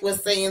wife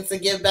was saying to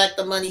give back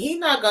the money. He's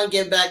not going to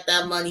give back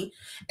that money.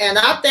 And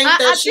I think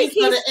that she's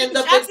going to end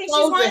up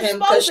exposing him,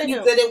 because she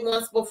did it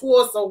once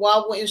before. So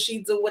why wouldn't she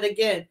do it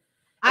again?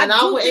 And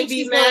I wouldn't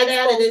be mad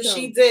at it if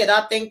she did.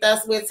 I think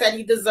that's what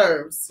Teddy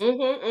deserves.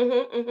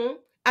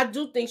 I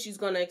do think she's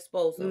going to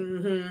expose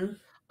him.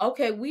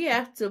 Okay, we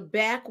have to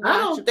back watch. I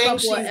don't think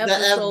she's the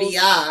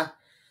FBI.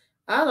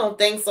 I don't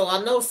think so.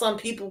 I know some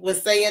people were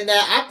saying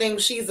that. I think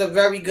she's a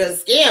very good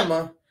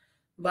scammer.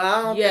 But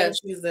I don't think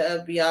she's the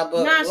FBI.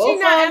 But nah, she's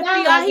not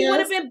FBI. He would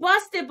have been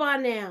busted by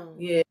now.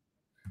 Yeah.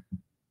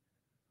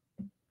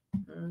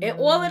 And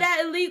all of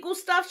that illegal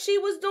stuff she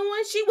was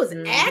doing, she was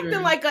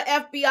acting like an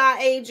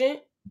FBI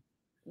agent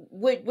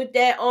with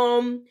that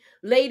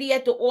lady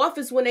at the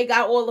office when they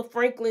got all of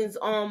Franklin's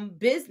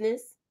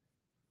business.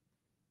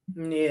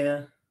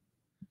 Yeah.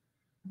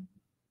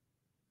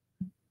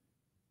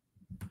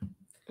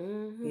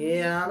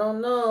 Yeah, I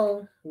don't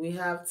know. We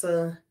have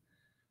to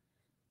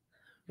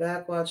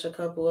backwatch a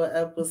couple of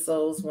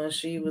episodes when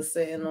she was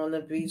sitting on the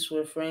beach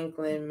with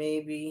Franklin,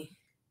 maybe.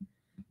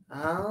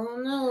 I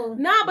don't know.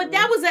 Nah, but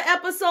that was an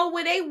episode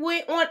where they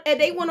went on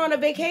a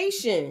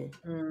vacation.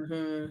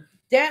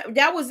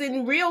 That was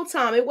in real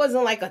time. It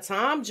wasn't like a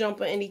time jump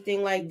or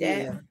anything like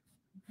that. Yeah.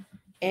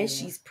 And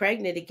she's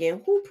pregnant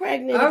again. Who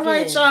pregnant again? All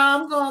right, y'all.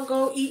 I'm going to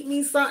go eat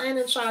me something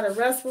and try to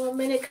rest for a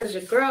minute, because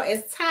your girl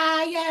is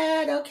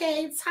tired.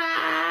 Okay,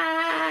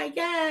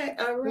 tired.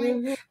 All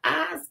right.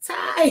 I was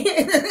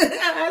tired.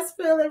 I was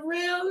feeling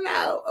real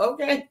low.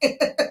 Okay.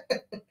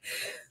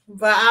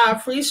 But I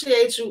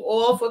appreciate you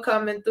all for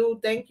coming through.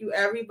 Thank you,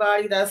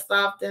 everybody that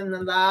stopped in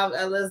the live.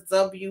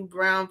 LSW,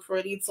 Brown,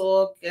 Pretty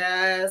Talk,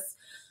 Gas,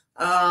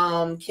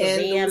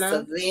 Kendall,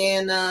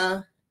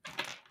 Savannah,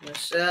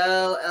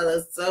 Michelle,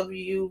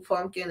 LSW,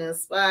 Pumpkin and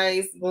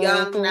Spice,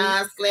 Young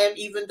Nas Slim.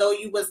 Even though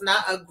you was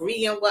not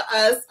agreeing with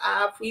us,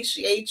 I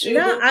appreciate you.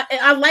 No,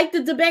 I like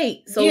the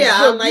debate. So yeah,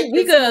 I like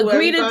we could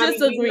agree to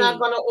disagree. We're not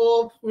gonna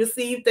all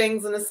receive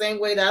things in the same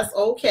way. That's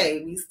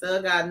okay. We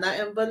still got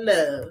nothing but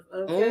love.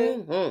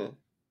 Okay.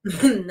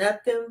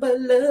 Nothing but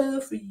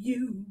love for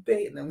you,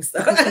 baby. Let me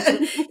start.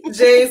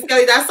 James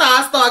Kelly. That's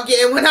how I start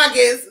getting when I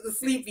get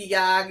sleepy, y'all.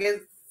 I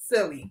get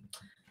silly.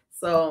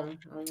 So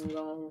I'm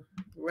gonna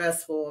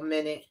rest for a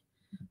minute.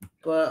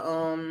 But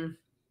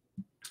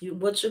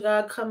what you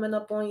got coming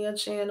up on your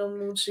channel,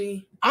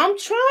 Moochie? I'm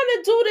trying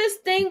to do this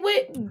thing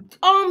with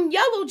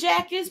Yellow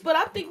Jackets, but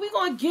I think we're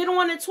gonna get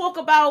on and talk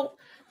about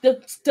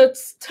the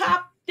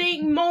top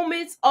thing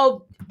moments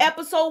of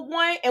episode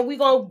 1, and we're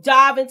gonna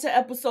dive into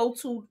episode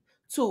 2.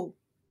 So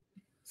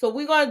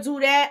we're gonna do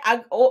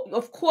that.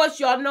 Of course,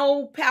 y'all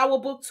know Power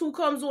Book 2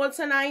 comes on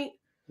tonight.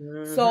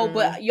 So,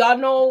 but y'all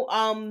know,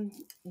 I'm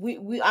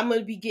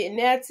gonna be getting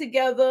that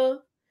together,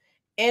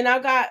 and I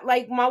got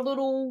like my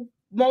little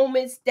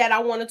moments that I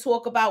want to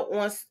talk about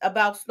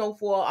about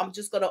Snowfall. I'm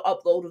just gonna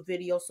upload a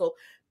video, so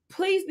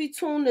please be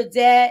tuned to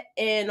that.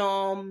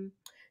 And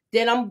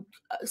then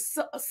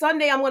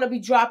Sunday I'm gonna be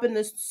dropping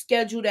the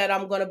schedule that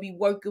I'm gonna be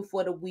working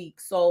for the week.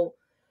 So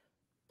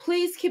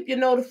please keep your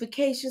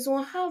notifications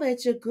on. Holler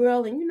at your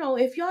girl. And,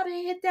 if y'all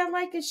didn't hit that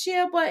like and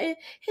share button,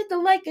 hit the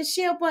like and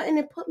share button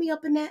and put me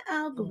up in that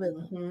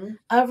algorithm.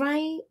 All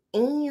right?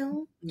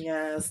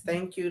 Yes.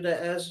 Thank you to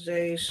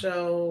SJ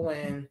Show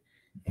and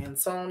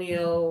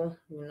Antonio.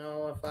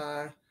 If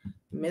I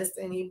missed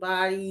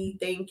anybody,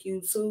 thank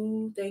you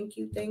too. Thank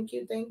you.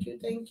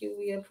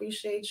 We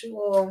appreciate you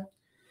all.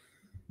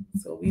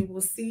 So we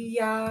will see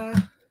y'all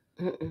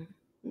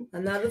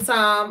another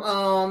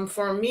time.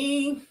 For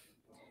me,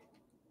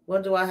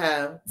 what do I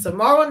have?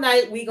 Tomorrow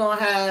night we gonna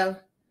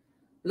have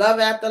Love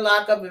After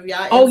Lockup. If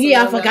y'all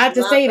I forgot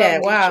to say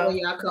that. Wow.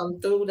 Make sure y'all come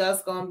through.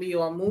 That's gonna be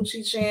on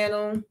Moochie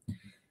channel.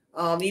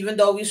 Even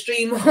though we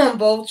stream on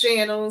both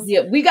channels.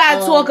 Yeah, we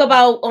gotta talk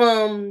about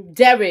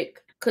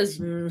Derek, because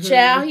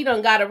child, he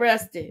done got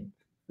arrested.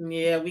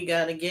 Yeah, we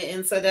gotta get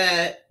into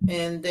that.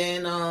 And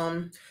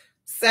then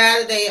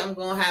Saturday, I'm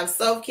gonna have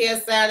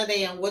Self-Care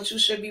Saturday and what you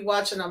should be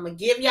watching. I'm gonna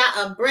give y'all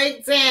a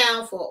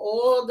breakdown for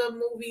all the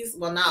movies.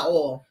 Well, not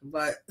all,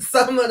 but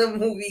some of the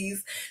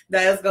movies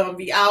that's gonna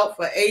be out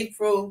for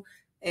April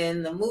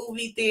in the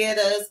movie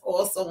theaters,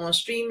 also on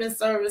streaming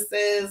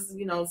services,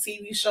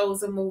 TV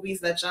shows and movies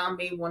that y'all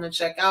may want to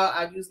check out.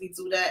 I usually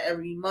do that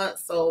every month,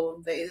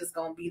 so it's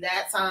gonna be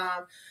that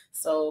time.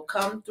 So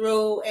come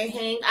through and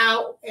hang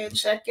out and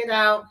check it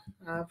out.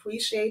 I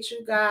appreciate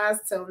you guys.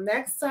 Till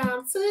next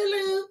time.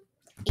 Toodaloo.